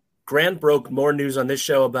it. Grant broke more news on this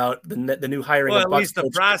show about the new hiring. Well, at least the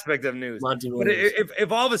prospect of news. But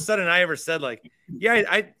if all of a sudden I ever said like,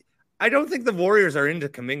 yeah, I don't think the Warriors are into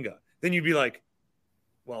Kuminga, then you'd be like,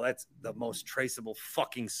 well, that's the most traceable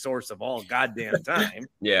fucking source of all goddamn time.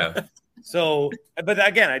 Yeah. So, but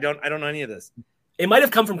again, I don't know any of this. It might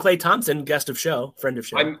have come from Klay Thompson, friend of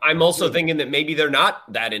show. I'm also thinking that maybe they're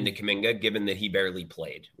not that into Kuminga, given that he barely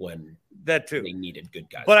played when that too they needed good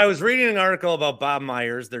guys. But I was reading an article about Bob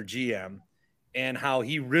Myers, their GM, and how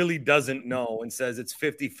he really doesn't know and says it's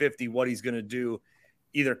 50-50 what he's going to do,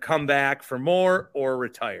 either come back for more or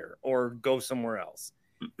retire or go somewhere else.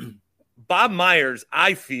 Bob Myers,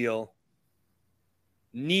 I feel,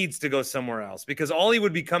 needs to go somewhere else because all he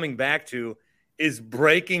would be coming back to is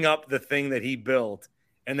breaking up the thing that he built,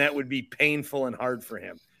 and that would be painful and hard for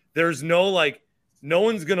him. There's no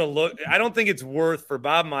one's going to look. I don't think it's worth for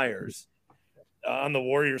Bob Myers on the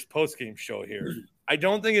Warriors postgame show here. I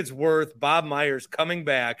don't think it's worth Bob Myers coming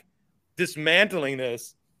back, dismantling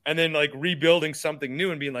this, and then like rebuilding something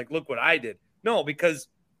new and being like, look what I did. No, because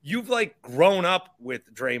you've like grown up with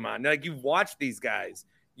Draymond. Like you've watched these guys,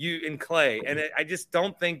 you and Clay. And I just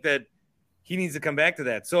don't think that he needs to come back to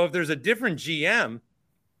that. So if there's a different GM,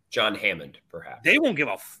 John Hammond, perhaps they won't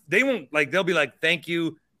they'll be like, thank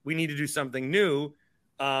you. We need to do something new.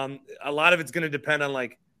 A lot of it's going to depend on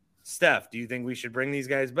like, Steph, do you think we should bring these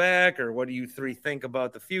guys back? Or what do you three think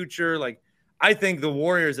about the future? Like, I think the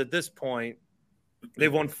Warriors at this point,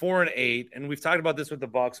 they've won 4 and 8. And we've talked about this with the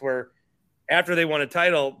Bucks where after they won a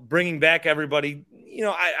title, bringing back everybody,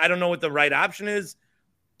 I don't know what the right option is,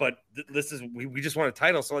 but this is we just won a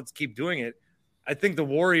title, so let's keep doing it. I think the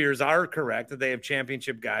Warriors are correct that they have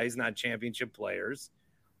championship guys, not championship players,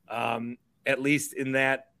 at least in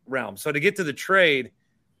that realm. So to get to the trade,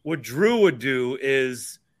 what Jrue would do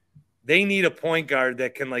is they need a point guard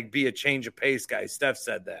that can like be a change of pace guy. Steph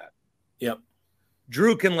said that. Yep.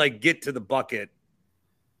 Jrue can like get to the bucket.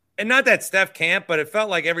 And not that Steph can't, but it felt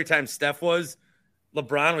like every time Steph was,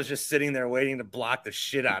 LeBron was just sitting there waiting to block the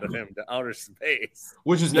shit out of him to outer space.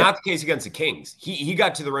 Which is not the case against the Kings. He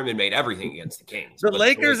got to the rim and made everything against the Kings. The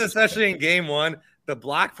Lakers, especially in game one, the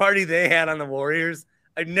block party they had on the Warriors,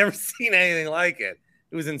 I've never seen anything like it.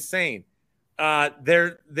 It was insane.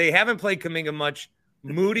 They haven't played Kuminga much.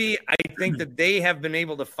 Moody, I think that they have been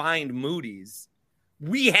able to find Moody's.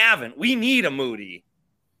 We haven't. We need a Moody.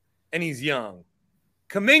 And he's young.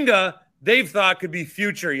 Kuminga, they've thought could be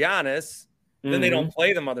future Giannis. Then they don't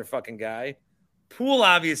play the motherfucking guy. Poole,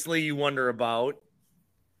 obviously, you wonder about.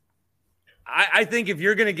 I think if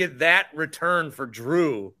you're going to get that return for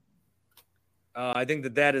Jrue, I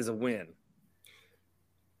think that is a win.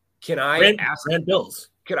 Can I ask Bilse?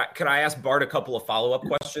 Could I ask Bart a couple of follow-up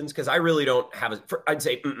questions? Because I really don't have I'd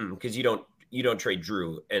say because you don't trade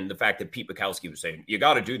Jrue, and the fact that Pete Bukowski was saying you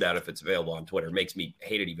got to do that if it's available on Twitter makes me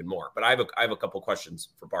hate it even more. But I have a couple questions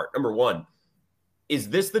for Bart. Number one. Is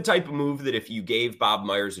this the type of move that if you gave Bob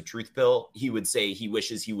Myers a truth pill, he would say he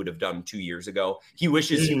wishes he would have done 2 years ago? He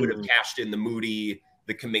wishes he would have cashed in the Moody,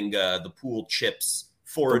 the Kuminga, the Poole chips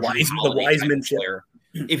for the Wiseman chip.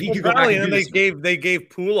 If he could go back and they gave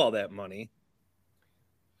Poole all that money.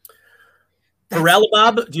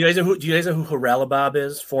 Haralabob, do you guys know who Haralabob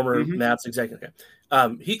is? Former Mavs executive.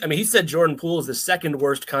 He said Jordan Poole is the second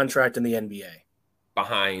worst contract in the NBA.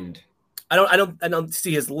 Behind. I don't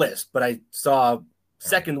see his list, but I saw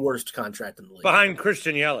second worst contract in the league. Behind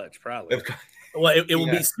Christian Yelich, probably. Well, it will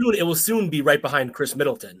be soon. It will soon be right behind Chris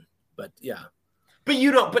Middleton. But yeah. But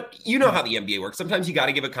you know how the NBA works. Sometimes you got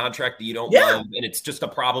to give a contract that you don't love, and it's just a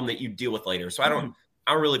problem that you deal with later. So I don't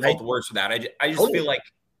really fault the words for that. I just feel like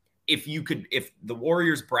if the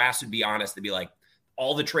Warriors brass would be honest, they'd be like,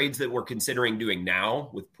 all the trades that we're considering doing now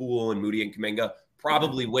with Poole and Moody and Kuminga,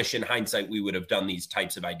 probably wish in hindsight we would have done these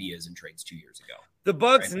types of ideas and trades 2 years ago. The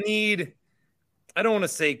Bucks need, I don't want to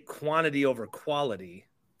say quantity over quality.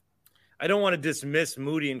 I don't want to dismiss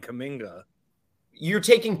Moody and Kuminga. You're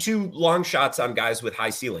taking two long shots on guys with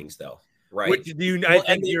high ceilings, though, right? I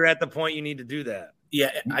think you're at the point you need to do that.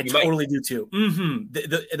 Yeah, I totally do too.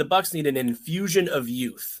 The Bucks need an infusion of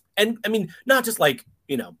youth. And I mean, not just like,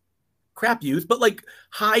 crap youth, but like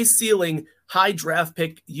high ceiling, high draft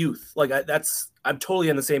pick youth. Like I'm totally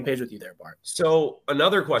on the same page with you there, Bart. So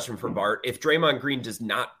another question for Bart. If Draymond Green does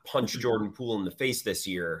not punch Jordan Poole in the face this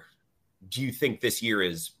year, do you think this year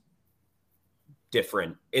is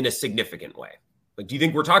different in a significant way? Like, do you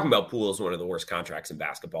think we're talking about Poole as one of the worst contracts in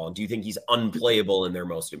basketball? And do you think he's unplayable in their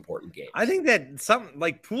most important game? I think that something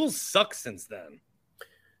like Poole sucks since then.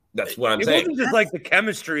 That's what I'm saying. It wasn't just like the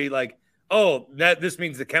chemistry, like, this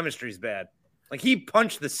means the chemistry's bad. Like, he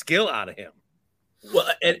punched the skill out of him. Well,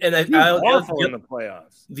 and I awful in the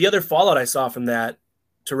playoffs. The other fallout I saw from that,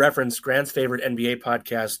 to reference Grant's favorite NBA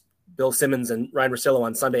podcast, Bill Simmons and Ryan Russillo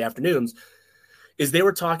on Sunday afternoons, is they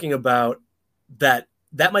were talking about that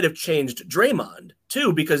might have changed Draymond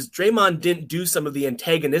too, because Draymond didn't do some of the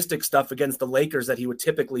antagonistic stuff against the Lakers that he would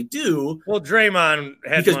typically do. Well, Draymond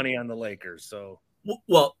had money on the Lakers, so.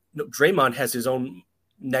 Well, no, Draymond has his own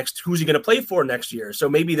who's he going to play for next year? So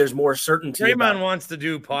maybe there's more certainty. Draymond wants to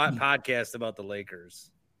do podcast about the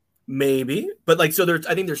Lakers. Maybe, but I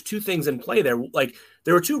think there's two things in play there. Like,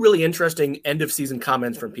 there were two really interesting end of season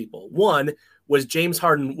comments from people. One was James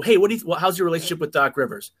Harden. Hey, how's your relationship with Doc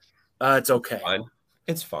Rivers? It's okay.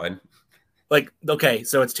 It's fine. Like, okay,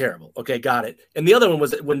 so it's terrible. Okay, got it. And the other one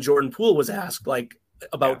was when Jordan Poole was asked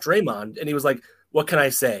about Draymond, and he was like, what can I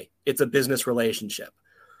say? It's a business relationship.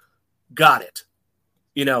 Got it.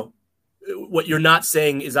 What you're not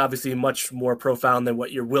saying is obviously much more profound than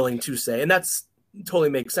what you're willing to say. And that's totally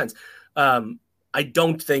makes sense. I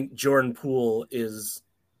don't think Jordan Poole is,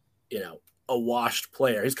 a washed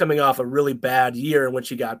player. He's coming off a really bad year in which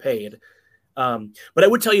he got paid. But I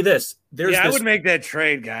would tell you this. I would make that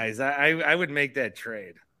trade, guys. I would make that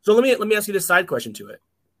trade. So let me ask you this side question to it.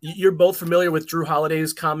 You're both familiar with Jrue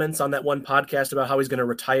Holiday's comments on that one podcast about how he's going to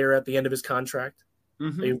retire at the end of his contract?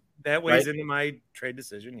 Mm-hmm. That weighs into my trade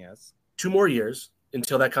decision, yes. 2 more years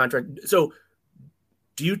until that contract. So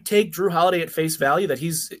do you take Jrue Holiday at face value that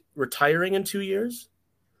he's retiring in 2 years?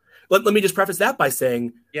 Let me just preface that by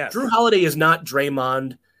saying, yes. Jrue Holiday is not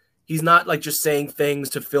Draymond. He's not like just saying things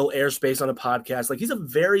to fill airspace on a podcast. Like, he's a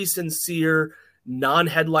very sincere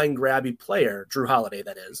non-headline grabby player, Jrue Holiday,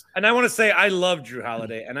 that is. And I want to say I love Jrue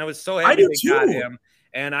Holiday, and I was so happy they got him.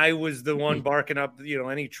 And I was the one barking up,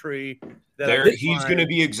 any tree. He's going to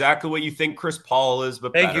be exactly what you think Chris Paul is,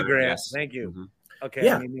 but thank better. you, Grant. Yes. Thank you. Mm-hmm. Okay,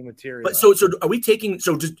 yeah. I need new material. But so are we taking?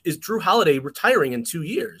 So is Jrue Holiday retiring in 2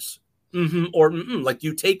 years? Like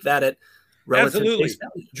you take that at relative absolutely. Face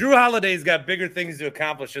value. Jrue Holiday's got bigger things to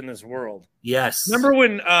accomplish in this world. Yes. Remember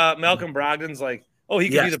when Malcolm Brogdon's like, "Oh, he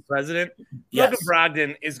could be the president." Yes. Malcolm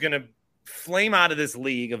Brogdon is going to flame out of this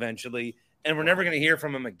league eventually, and we're never going to hear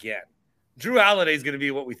from him again. Jrue Holiday is going to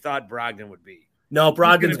be what we thought Brogdon would be. No,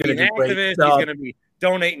 Brogdon's going to be great. He's going to be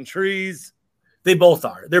donating trees. They both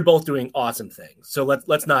are. They're both doing awesome things. So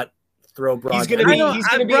let's not throw Brogdon. He's going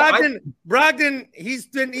to be Brogdon. He's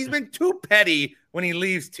been too petty when he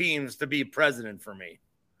leaves teams to be president for me.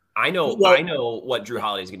 I know what Jrue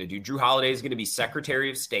Holiday is going to do. Jrue Holiday is going to be Secretary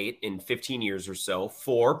of State in 15 years or so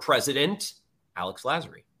for President Alex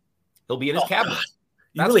Lazary. He'll be in his cabinet. God.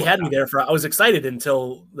 You really had me there I was excited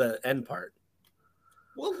until the end part.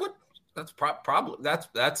 Well, what? That's probably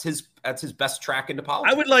that's his best track into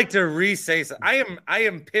politics. I would like to re-say so. I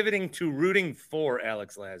am pivoting to rooting for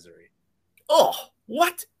Alex Lazary. Oh,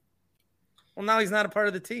 what? Well, now he's not a part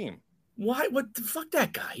of the team. Why? What the fuck?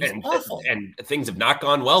 That guy? He's awful. And things have not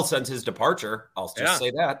gone well since his departure. I'll just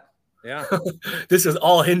say that. Yeah. This is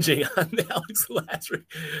all hinging on Alex Lazary.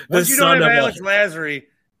 Once you don't have Alex Lazary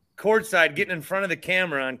courtside getting in front of the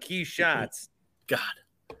camera on key shots. God.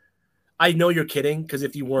 I know you're kidding, because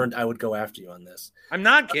if you weren't, I would go after you on this. I'm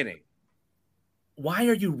not kidding. Why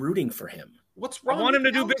are you rooting for him? What's wrong? I want him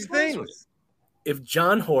to do Alex big things. If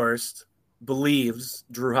John Horst believes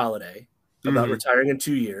Jrue Holiday about retiring in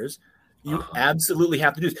 2 years, you absolutely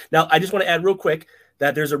have to do this. Now, I just want to add real quick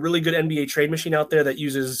that there's a really good NBA trade machine out there that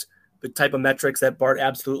uses the type of metrics that Bart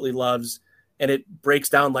absolutely loves, and it breaks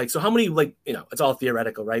down so how many, it's all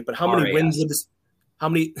theoretical, right? But how many wins would this – how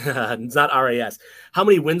many – it's not RAS. How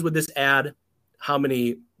many wins would this add? How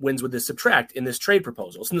many wins would this subtract in this trade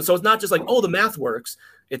proposal? So it's not just the math works.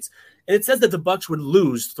 And it says that the Bucks would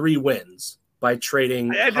lose 3 wins by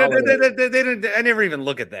trading. I never even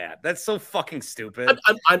look at that. That's so fucking stupid.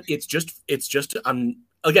 I'm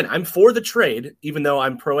for the trade, even though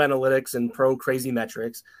I'm pro analytics and pro crazy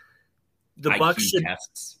metrics. The Bucks should.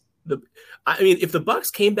 Tests. If the Bucks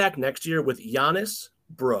came back next year with Giannis,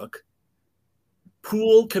 Brook,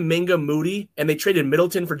 Poole, Kuminga, Moody, and they traded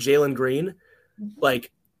Middleton for Jalen Green, that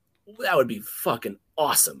would be fucking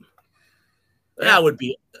awesome. Yeah.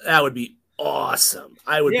 That would be awesome.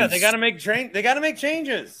 They got to make They got to make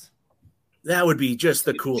changes. That would be just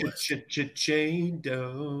the coolest.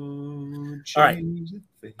 All right.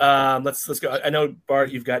 Let's go. I know,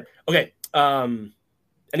 Bart, you've got okay.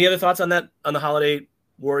 Any other thoughts on that, on the Holiday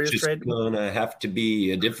Warriors trade? Gonna have to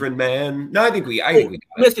be a different man. No, I think we got it.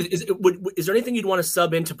 Is there anything you'd want to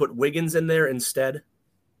sub in to put Wiggins in there instead?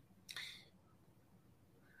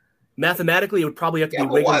 Mathematically, it would probably have to be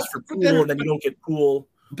Wiggins for Poole, and then you don't get Poole.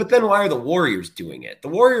 But then why are the Warriors doing it? The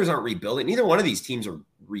Warriors aren't rebuilding. Neither one of these teams are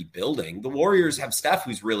rebuilding. The Warriors have Steph,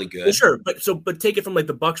 who's really good. Well, sure, but take it from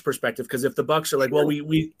the Bucks perspective, because if the Bucks are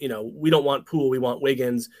we don't want Poole, we want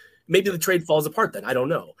Wiggins. Maybe the trade falls apart then. I don't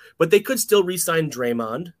know. But they could still re-sign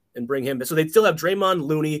Draymond and bring him. So they'd still have Draymond,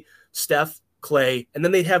 Looney, Steph, Clay, and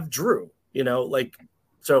then they'd have Jrue.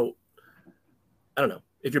 So I don't know.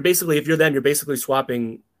 If you're them, you're basically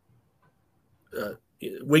swapping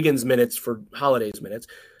Wiggins minutes for Holiday's minutes.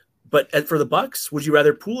 But for the Bucks, would you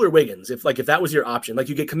rather Poole or Wiggins? If that was your option,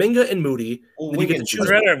 you get Kuminga and Moody, then you get to choose.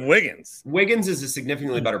 I'd rather have Wiggins. Wiggins is a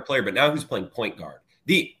significantly better player, but now who's playing point guard?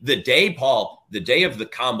 The day of the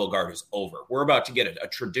combo guard is over. We're about to get a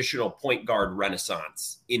traditional point guard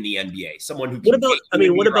renaissance in the NBA. Someone who can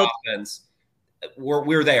offense.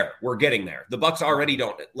 We're there. We're getting there. The Bucks already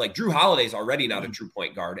don't Jrue Holiday's already not a true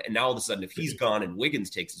point guard, and now all of a sudden, if he's gone and Wiggins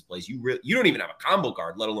takes his place, you don't even have a combo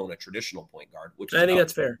guard, let alone a traditional point guard. I think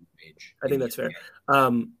that's fair.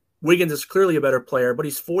 Wiggins is clearly a better player, but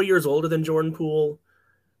he's 4 years older than Jordan Poole.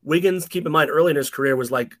 Wiggins, keep in mind, early in his career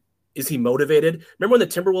was is he motivated? Remember when the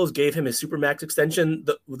Timberwolves gave him his Supermax extension?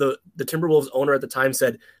 The Timberwolves owner at the time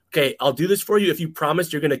said, "Okay, I'll do this for you if you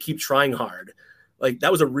promise you're going to keep trying hard."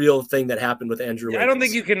 That was a real thing that happened with Andrew. I don't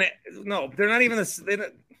think you can. No, they're not even. You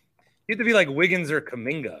have to be like Wiggins or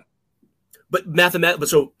Kuminga. But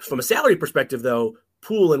so from a salary perspective, though,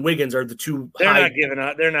 Poole and Wiggins are the two. They're not giving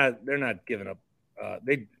up. They're not giving up.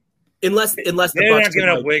 Unless the Bucks not giving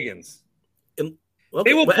up Wiggins.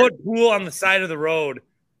 They will put Poole on the side of the road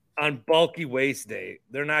on bulky waste day.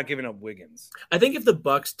 They're not giving up Wiggins. I think if the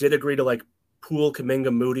Bucks did agree to Poole,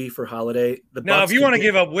 Kuminga, Moody for Holiday, if you want to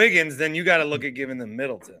give up Wiggins, then you got to look at giving them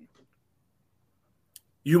Middleton.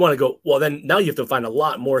 You want to go, well, then now you have to find a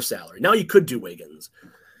lot more salary. Now you could do Wiggins.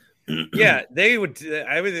 Yeah, they would.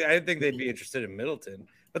 I think they'd be interested in Middleton,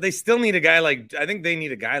 but they still need a guy like. I think they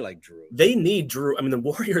need a guy like Jrue. They need Jrue. I mean, the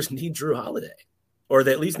Warriors need Jrue Holiday, or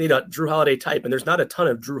they at least need a Jrue Holiday type. And there's not a ton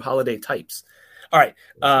of Jrue Holiday types. All right,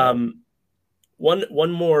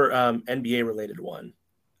 one more NBA related one.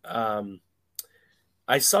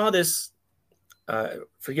 I saw this.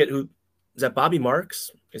 Forget who is that? Bobby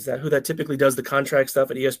Marks? Is that who that typically does the contract stuff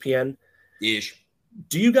at ESPN? Ish.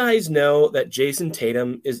 Do you guys know that Jason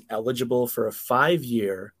Tatum is eligible for a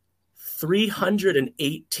 5-year,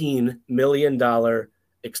 $318 million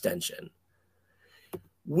extension?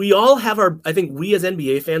 We all have I think we as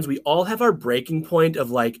NBA fans, we all have our breaking point of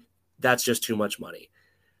like, that's just too much money.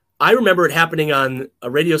 I remember it happening on a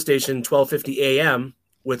radio station, 1250 AM,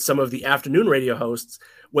 with some of the afternoon radio hosts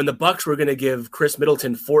when the Bucks were going to give Chris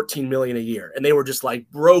Middleton $14 million a year. And they were just like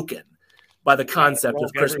broken by the concept of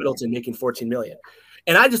Chris Middleton making $14 million.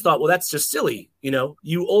 And I just thought, well, that's just silly. You know,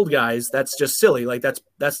 you old guys, that's just silly. Like that's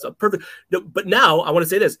a perfect. No, but now I want to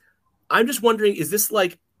say this. I'm just wondering, is this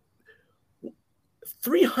like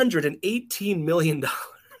 $318 million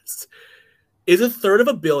is a third of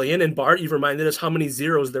a billion? And Bart, you've reminded us how many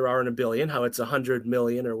zeros there are in a billion, how it's 100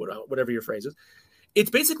 million or whatever your phrase is. It's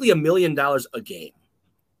basically $1 million a game.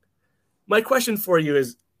 My question for you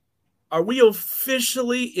is, are we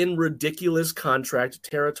officially in ridiculous contract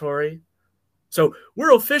territory? So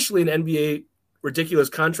we're officially in NBA ridiculous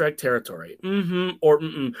contract territory. Or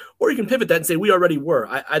you can pivot that and say we already were.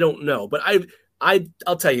 I don't know. But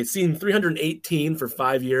I'll tell you, seeing 318 for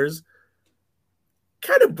 5 years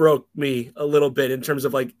kind of broke me a little bit in terms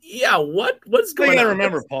of like, yeah, what's going on? You got to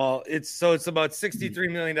remember, Paul, it's about $63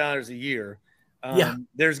 million a year.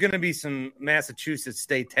 There's going to be some Massachusetts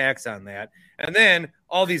state tax on that. And then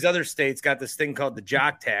all these other states got this thing called the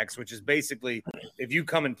jock tax, which is basically if you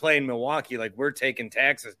come and play in Milwaukee, like we're taking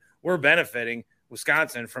taxes, we're benefiting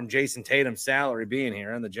Wisconsin from Jason Tatum's salary being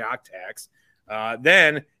here on the jock tax.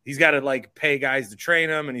 Then he's got to like pay guys to train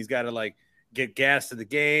him, and he's got to like get gas to the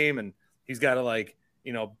game, and he's got to like,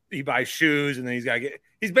 you know, he buys shoes, and then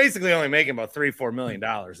he's basically only making about $3-4 million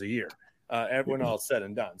a year. When all's said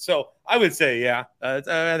and done. So I would say, I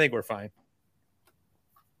think we're fine.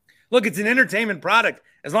 Look, it's an entertainment product.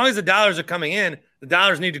 As long as the dollars are coming in, the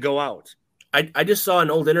dollars need to go out. I just saw an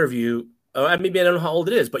old interview. Maybe I don't know how old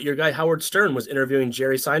it is, but your guy Howard Stern was interviewing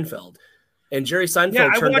Jerry Seinfeld. And Jerry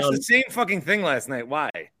Seinfeld turned down... I watched the same fucking thing last night. Why?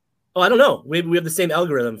 Oh, I don't know. Maybe we have the same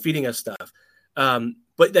algorithm feeding us stuff.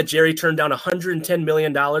 But that Jerry turned down $110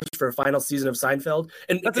 million for a final season of Seinfeld.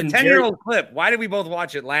 And that's a 10-year-old clip. Why did we both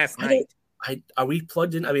watch it last night? Are we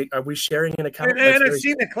plugged in? I mean, are we sharing an account? And I've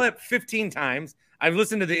seen the clip 15 times. I've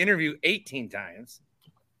listened to the interview 18 times.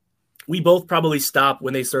 We both probably stop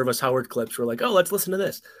when they serve us Howard clips. We're like, oh, let's listen to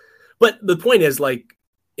this. But the point is, like,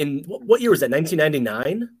 in what year was that?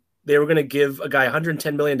 1999? They were going to give a guy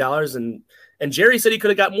 $110 million, and Jerry said he could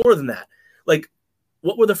have got more than that. Like,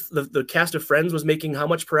 what were the cast of Friends was making how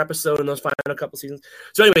much per episode in those final couple seasons?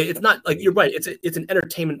 So anyway, it's not like you're right. It's an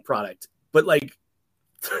entertainment product, but like.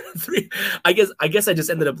 I guess I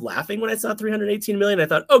just ended up laughing when I saw 318 million. I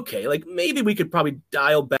thought, okay, like maybe we could probably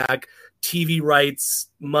dial back TV rights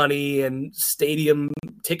money and stadium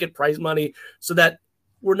ticket price money so that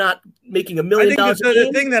we're not making $1 million.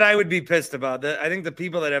 The thing that I would be pissed about, I think the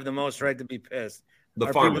people that have the most right to be pissed,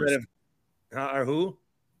 the farmers, are who?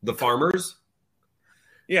 The farmers.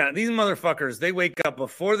 Yeah, these motherfuckers. They wake up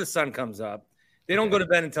before the sun comes up. They don't go to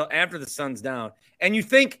bed until after the sun's down, and you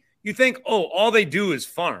think, oh, all they do is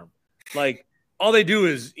farm. Like, all they do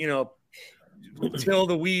is, you know, till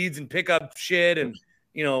the weeds and pick up shit and,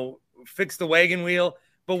 you know, fix the wagon wheel.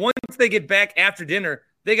 But once they get back after dinner,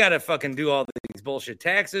 they got to fucking do all these bullshit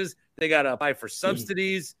taxes. They got to apply for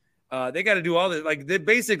subsidies. They got to do all this. Like, they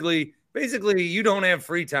basically, you don't have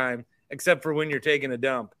free time except for when you're taking a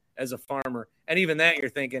dump as a farmer. And even that,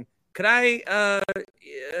 you're thinking, could I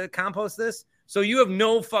compost this? So you have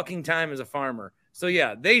no fucking time as a farmer. So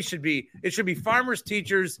yeah, it should be farmers,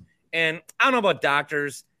 teachers, and I don't know about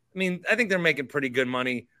doctors. I mean, I think they're making pretty good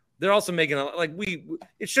money. They're also making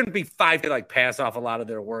it shouldn't be $5 to like pass off a lot of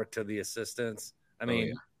their work to the assistants. I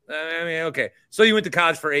mean, okay. So you went to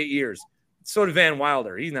college for 8 years. So did Van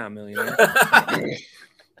Wilder. He's not a millionaire.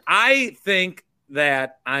 I think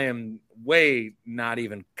that I am way not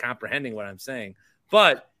even comprehending what I'm saying,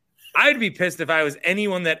 but I'd be pissed if I was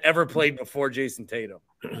anyone that ever played before Jason Tatum.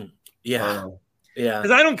 Yeah. Yeah.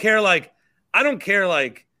 Because I don't care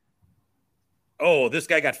like, oh, this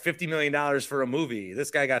guy got $50 million for a movie.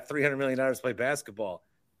 This guy got $300 million to play basketball.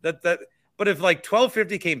 But if like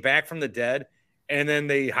 1250 came back from the dead and then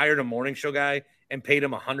they hired a morning show guy and paid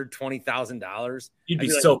him $120,000, You'd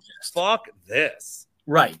be like, so pissed. Fuck this.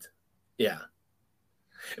 Right. Yeah.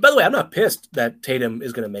 By the way, I'm not pissed that Tatum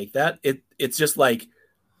is going to make that. It's just like,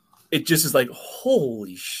 it just is like,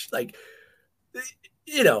 holy like,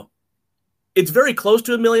 it's very close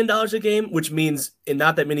to $1 million a game, which means in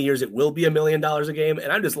not that many years it will be $1 million a game.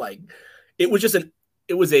 And I'm just like, it was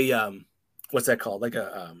a what's that called? Like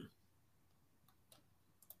a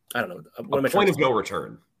I don't know. A point of no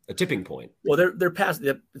return, a tipping point. Well, they're past.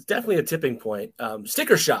 It's definitely a tipping point.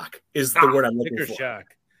 Sticker shock is the word I'm looking for. Sticker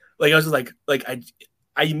shock. Like I was just like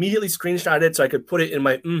I immediately screenshot it so I could put it in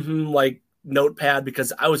my like notepad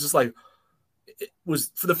because I was just like, it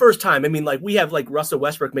was for the first time. I mean, like we have like Russell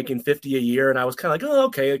Westbrook making 50 a year, and I was kind of like, oh,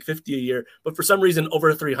 okay, like 50 a year. But for some reason,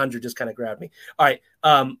 over 300 just kind of grabbed me. All right,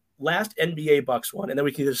 last NBA Bucks one, and then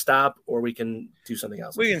we can either stop or we can do something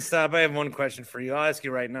else. We can stop. I have one question for you. I'll ask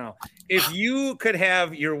you right now. If you could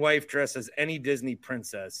have your wife dress as any Disney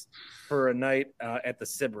princess for a night at the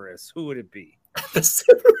Sybaris, who would it be? The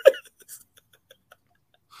Sybaris.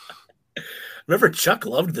 Remember, Chuck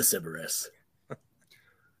loved the Sybaris.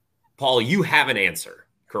 Paul, you have an answer,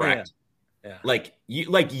 correct? Yeah. Like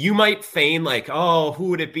you might feign like, oh, who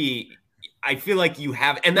would it be? I feel like you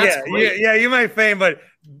have, and that's great. Yeah, you might feign, but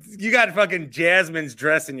you got fucking Jasmine's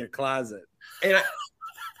dress in your closet.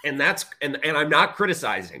 And that's I'm not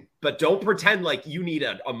criticizing, but don't pretend like you need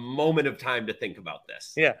a moment of time to think about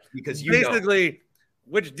this. Yeah. Because basically,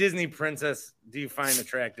 which Disney princess do you find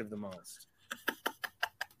attractive the most?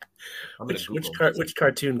 Which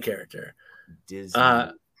cartoon character? Disney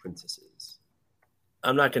princesses.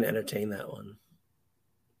 I'm not going to entertain that one.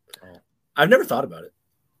 Oh. I've never thought about it.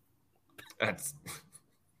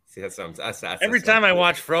 That sounds. Every time I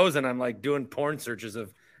watch Frozen, I'm like doing porn searches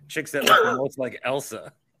of chicks that look the most like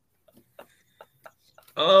Elsa.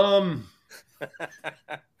 That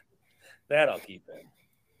I'll keep in.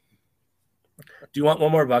 Do you want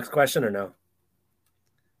one more Bucks question or no?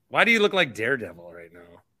 Why do you look like Daredevil right now?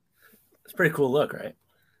 It's a pretty cool look, right?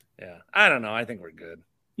 Yeah. I don't know. I think we're good.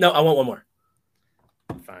 No, I want one more.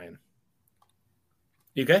 Fine.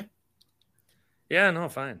 You okay? Yeah, no,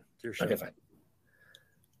 fine. It's your show. Okay, fine.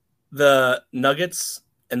 The Nuggets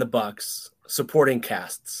and the Bucks supporting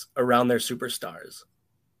casts around their superstars.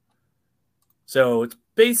 So it's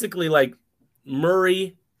basically like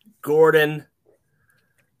Murray, Gordon.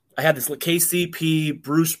 I had this KCP,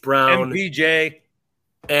 Bruce Brown, MPJ,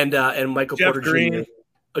 and Michael Jeff Porter Green. Jr.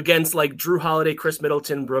 against like Jrue Holiday, Chris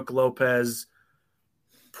Middleton, Brooke Lopez,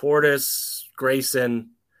 Portis,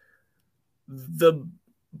 Grayson. The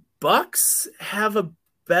Bucks have a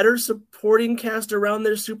better supporting cast around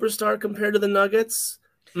their superstar compared to the Nuggets.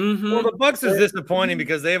 Mm-hmm. Well, the Bucks is disappointing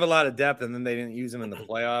because they have a lot of depth and then they didn't use them in the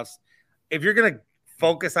playoffs. If you're going to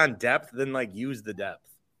focus on depth, then like use the depth.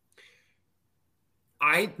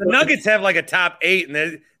 The Nuggets have like a top 8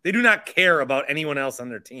 and they do not care about anyone else on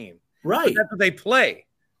their team. Right. But that's what they play.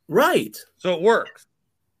 Right. So it works.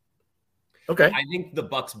 Okay. I think the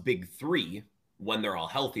Bucks' big 3, when they're all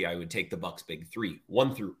healthy, I would take the Bucks' big 3.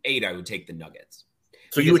 1 through 8, I would take the Nuggets.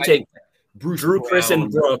 So you would take Jrue, Chris,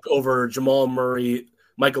 and Brooke over Jamal Murray,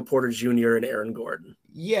 Michael Porter Jr., and Aaron Gordon.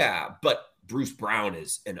 Yeah, but Bruce Brown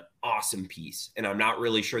is an awesome piece, and I'm not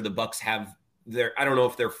really sure the Bucks have their. I don't know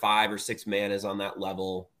if their 5 or 6 man is on that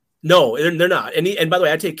level. No, they're not. And by the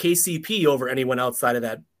way, I take KCP over anyone outside of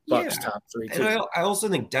that Bucks top 3 too. And I also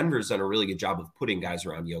think Denver's done a really good job of putting guys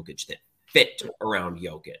around Jokic that fit around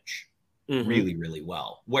Jokic. Really, really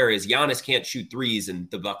well. Whereas Giannis can't shoot threes, and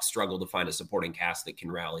the Bucks struggle to find a supporting cast that can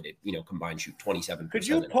rally to, combine shoot 27%. Could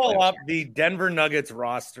you pull up the Denver Nuggets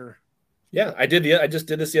roster? Yeah, I did. I just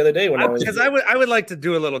did this the other day because I would like to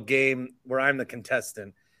do a little game where I'm the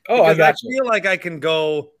contestant. Oh, I got you. I feel like I can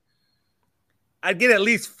go. I'd get at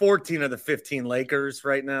least 14 of the 15 Lakers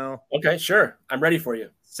right now. Okay, sure. I'm ready for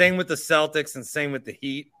you. Same with the Celtics and same with the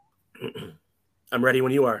Heat. I'm ready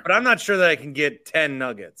when you are. But I'm not sure that I can get 10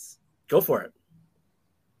 Nuggets. Go for it.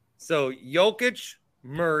 So Jokic,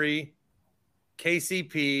 Murray,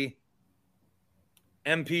 KCP,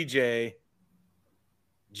 MPJ,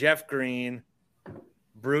 Jeff Green,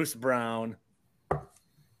 Bruce Brown.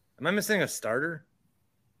 Am I missing a starter?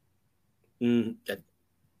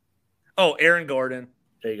 Oh, Aaron Gordon.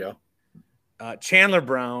 There you go. Chandler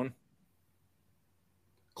Brown.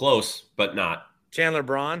 Close, but not. Chandler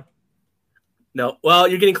Braun? No. Well,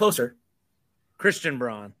 you're getting closer. Christian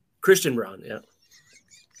Braun, yeah.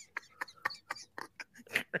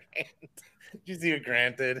 Did you see what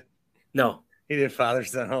Grant did? No. He did Father,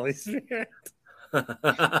 Son, Holy Spirit.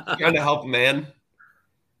 Trying to help, man.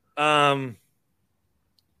 8.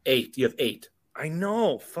 You have 8. I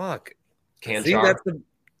know. Fuck. Can't see, that's the.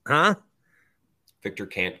 Huh? Victor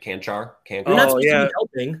Cancar. You're not supposed to yeah. be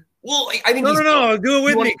helping. Well, I think No. Do it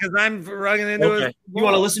with me because I'm rugging into it. You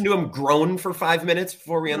want to listen to him groan for 5 minutes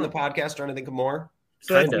before we end the podcast, trying to think of more?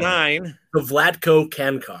 So that's 9. So Vlatko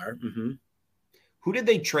Cankar. Mm-hmm. Who did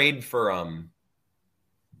they trade for?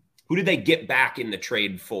 Who did they get back in the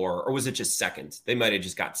trade for? Or was it just seconds? They might have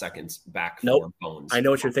just got seconds back for Bones. I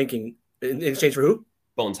know what you're thinking. In exchange for who?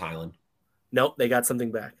 Bones Highland. Nope, they got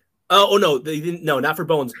something back. Oh no, they didn't. No, not for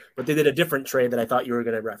Bones, but they did a different trade that I thought you were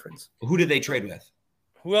going to reference. Who did they trade with?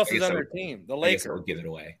 Who else is on their team? The Lakers. I would give it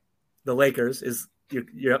away. The Lakers is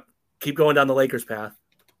you're keep going down the Lakers path.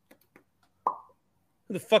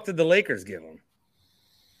 Who the fuck did the Lakers give him?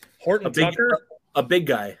 Horton Tucker? A big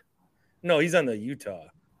guy. No, he's on the Utah.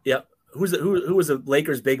 Yep. Who was a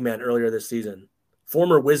Lakers big man earlier this season?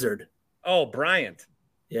 Former Wizard. Oh, Bryant.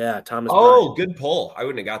 Yeah, Thomas. Oh, Bryant. Good pull. I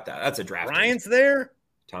wouldn't have got that. That's a draft. Bryant's there?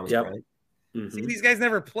 Thomas Bryant. Mm-hmm. See, these guys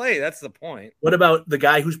never play. That's the point. What about the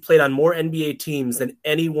guy who's played on more NBA teams than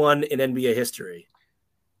anyone in NBA history?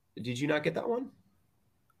 Did you not get that one?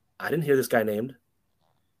 I didn't hear this guy named.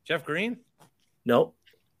 Jeff Green? No.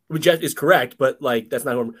 Jeff is correct, but that's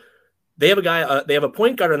not who they have a guy. They have a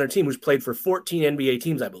point guard on their team who's played for 14 NBA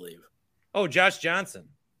teams, I believe. Oh, Josh Johnson.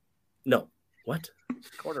 No. What?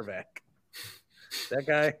 Quarterback. That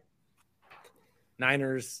guy.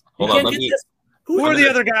 Niners. Hold on. Who are the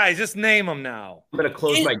other guys? Just name them now. I'm going to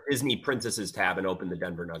close my Disney Princesses tab and open the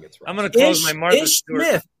Denver Nuggets. I'm going to close my Martha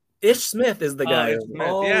Stewart. Ish Smith is the guy.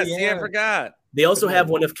 Yeah, I forgot. They also have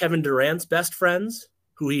one of Kevin Durant's best friends,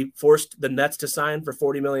 who he forced the Nets to sign for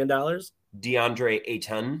 $40 million. DeAndre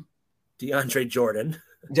Ayton. DeAndre Jordan.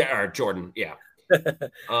 Jordan, yeah.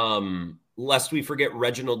 Lest we forget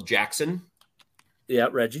Reginald Jackson. Yeah,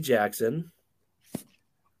 Reggie Jackson.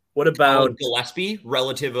 What about Gillespie,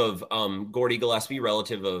 relative of Gordy Gillespie,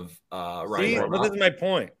 relative of Ryan? This is my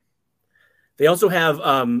point. They also have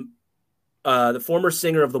the former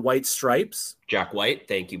singer of the White Stripes, Jack White.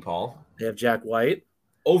 Thank you, Paul. They have Jack White.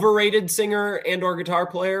 Overrated singer and or guitar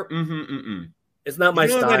player. It's not my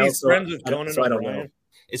style. He's friends with Conan I don't know.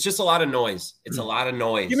 It's just a lot of noise. It's a lot of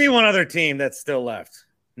noise. Give me one other team that's still left.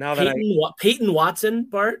 Now that Peyton Watson,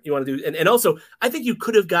 Bart, you want to do, and also I think you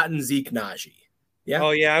could have gotten Zeke Naji. Yeah.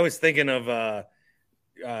 Oh yeah, I was thinking of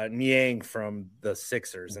Niang from the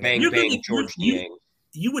Sixers. Bang George Niang.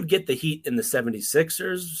 You would get the Heat in the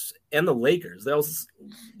 76ers and the Lakers. I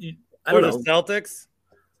don't know. The Celtics.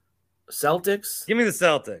 Celtics. Give me the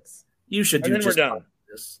Celtics. You should do. And then we're done.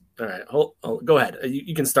 All right, go ahead.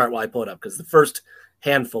 You can start while I pull it up because the first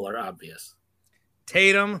handful are obvious.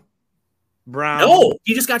 Tatum, Brown. No,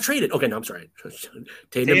 he just got traded. Okay, no, I'm sorry.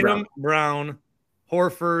 Tatum, Brown,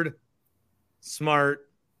 Horford, Smart,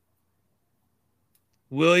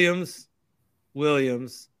 Williams,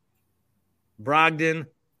 Brogdon,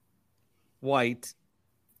 White,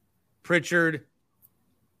 Pritchard,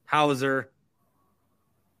 Hauser.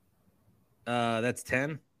 That's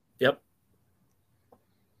 10. Yep.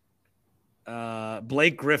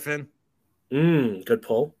 Blake Griffin. Good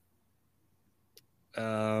pull.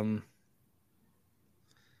 Luke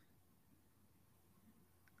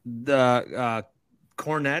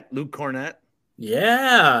Cornett.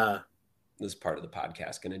 Yeah. This is part of the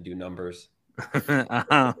podcast. Going to do numbers.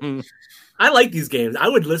 I like these games. I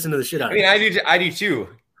would listen to the shit out of it. I do too.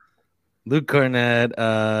 Luke Cornett.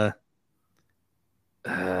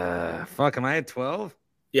 Fuck, am I at 12?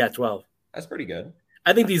 Yeah, 12. That's pretty good.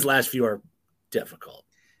 I think these last few are difficult.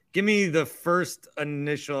 Give me the first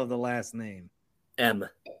initial of the last name. M.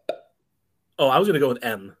 Oh, I was going to go with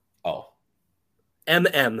M. Oh.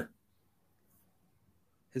 MM.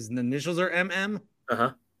 His initials are MM?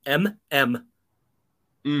 Uh-huh. MM.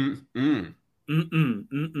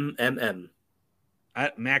 MM.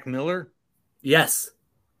 Mac Miller? Yes.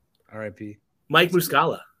 R.I.P. Mike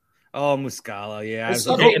Muscala. Oh, Muscala, yeah.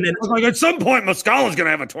 And then, at some point, Muscala's going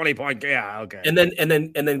to have a 20-point. Yeah, okay. And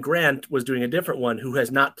then Grant was doing a different one who has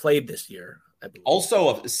not played this year. I believe.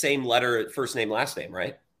 Also, same letter, first name, last name,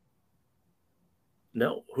 right?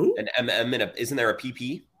 No, who? An MM isn't there a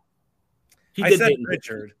PP? He I did said Peyton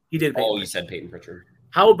Pritchard. He did. Peyton you said Peyton Pritchard.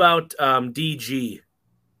 How about DG?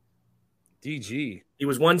 DG. He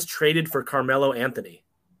was once traded for Carmelo Anthony.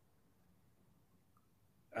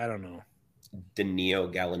 I don't know.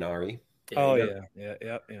 Danilo Gallinari.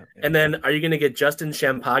 Yeah. And then, are you going to get Justin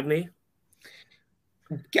Champagne?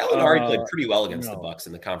 Gallinari played pretty well against the Bucks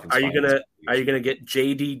in the conference. Are you gonna get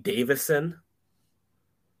JD Davison?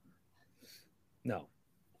 No.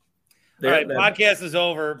 All right, podcast is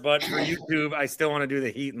over, but for YouTube, I still want to do the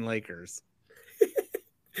Heat and Lakers.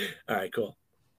 All right, cool.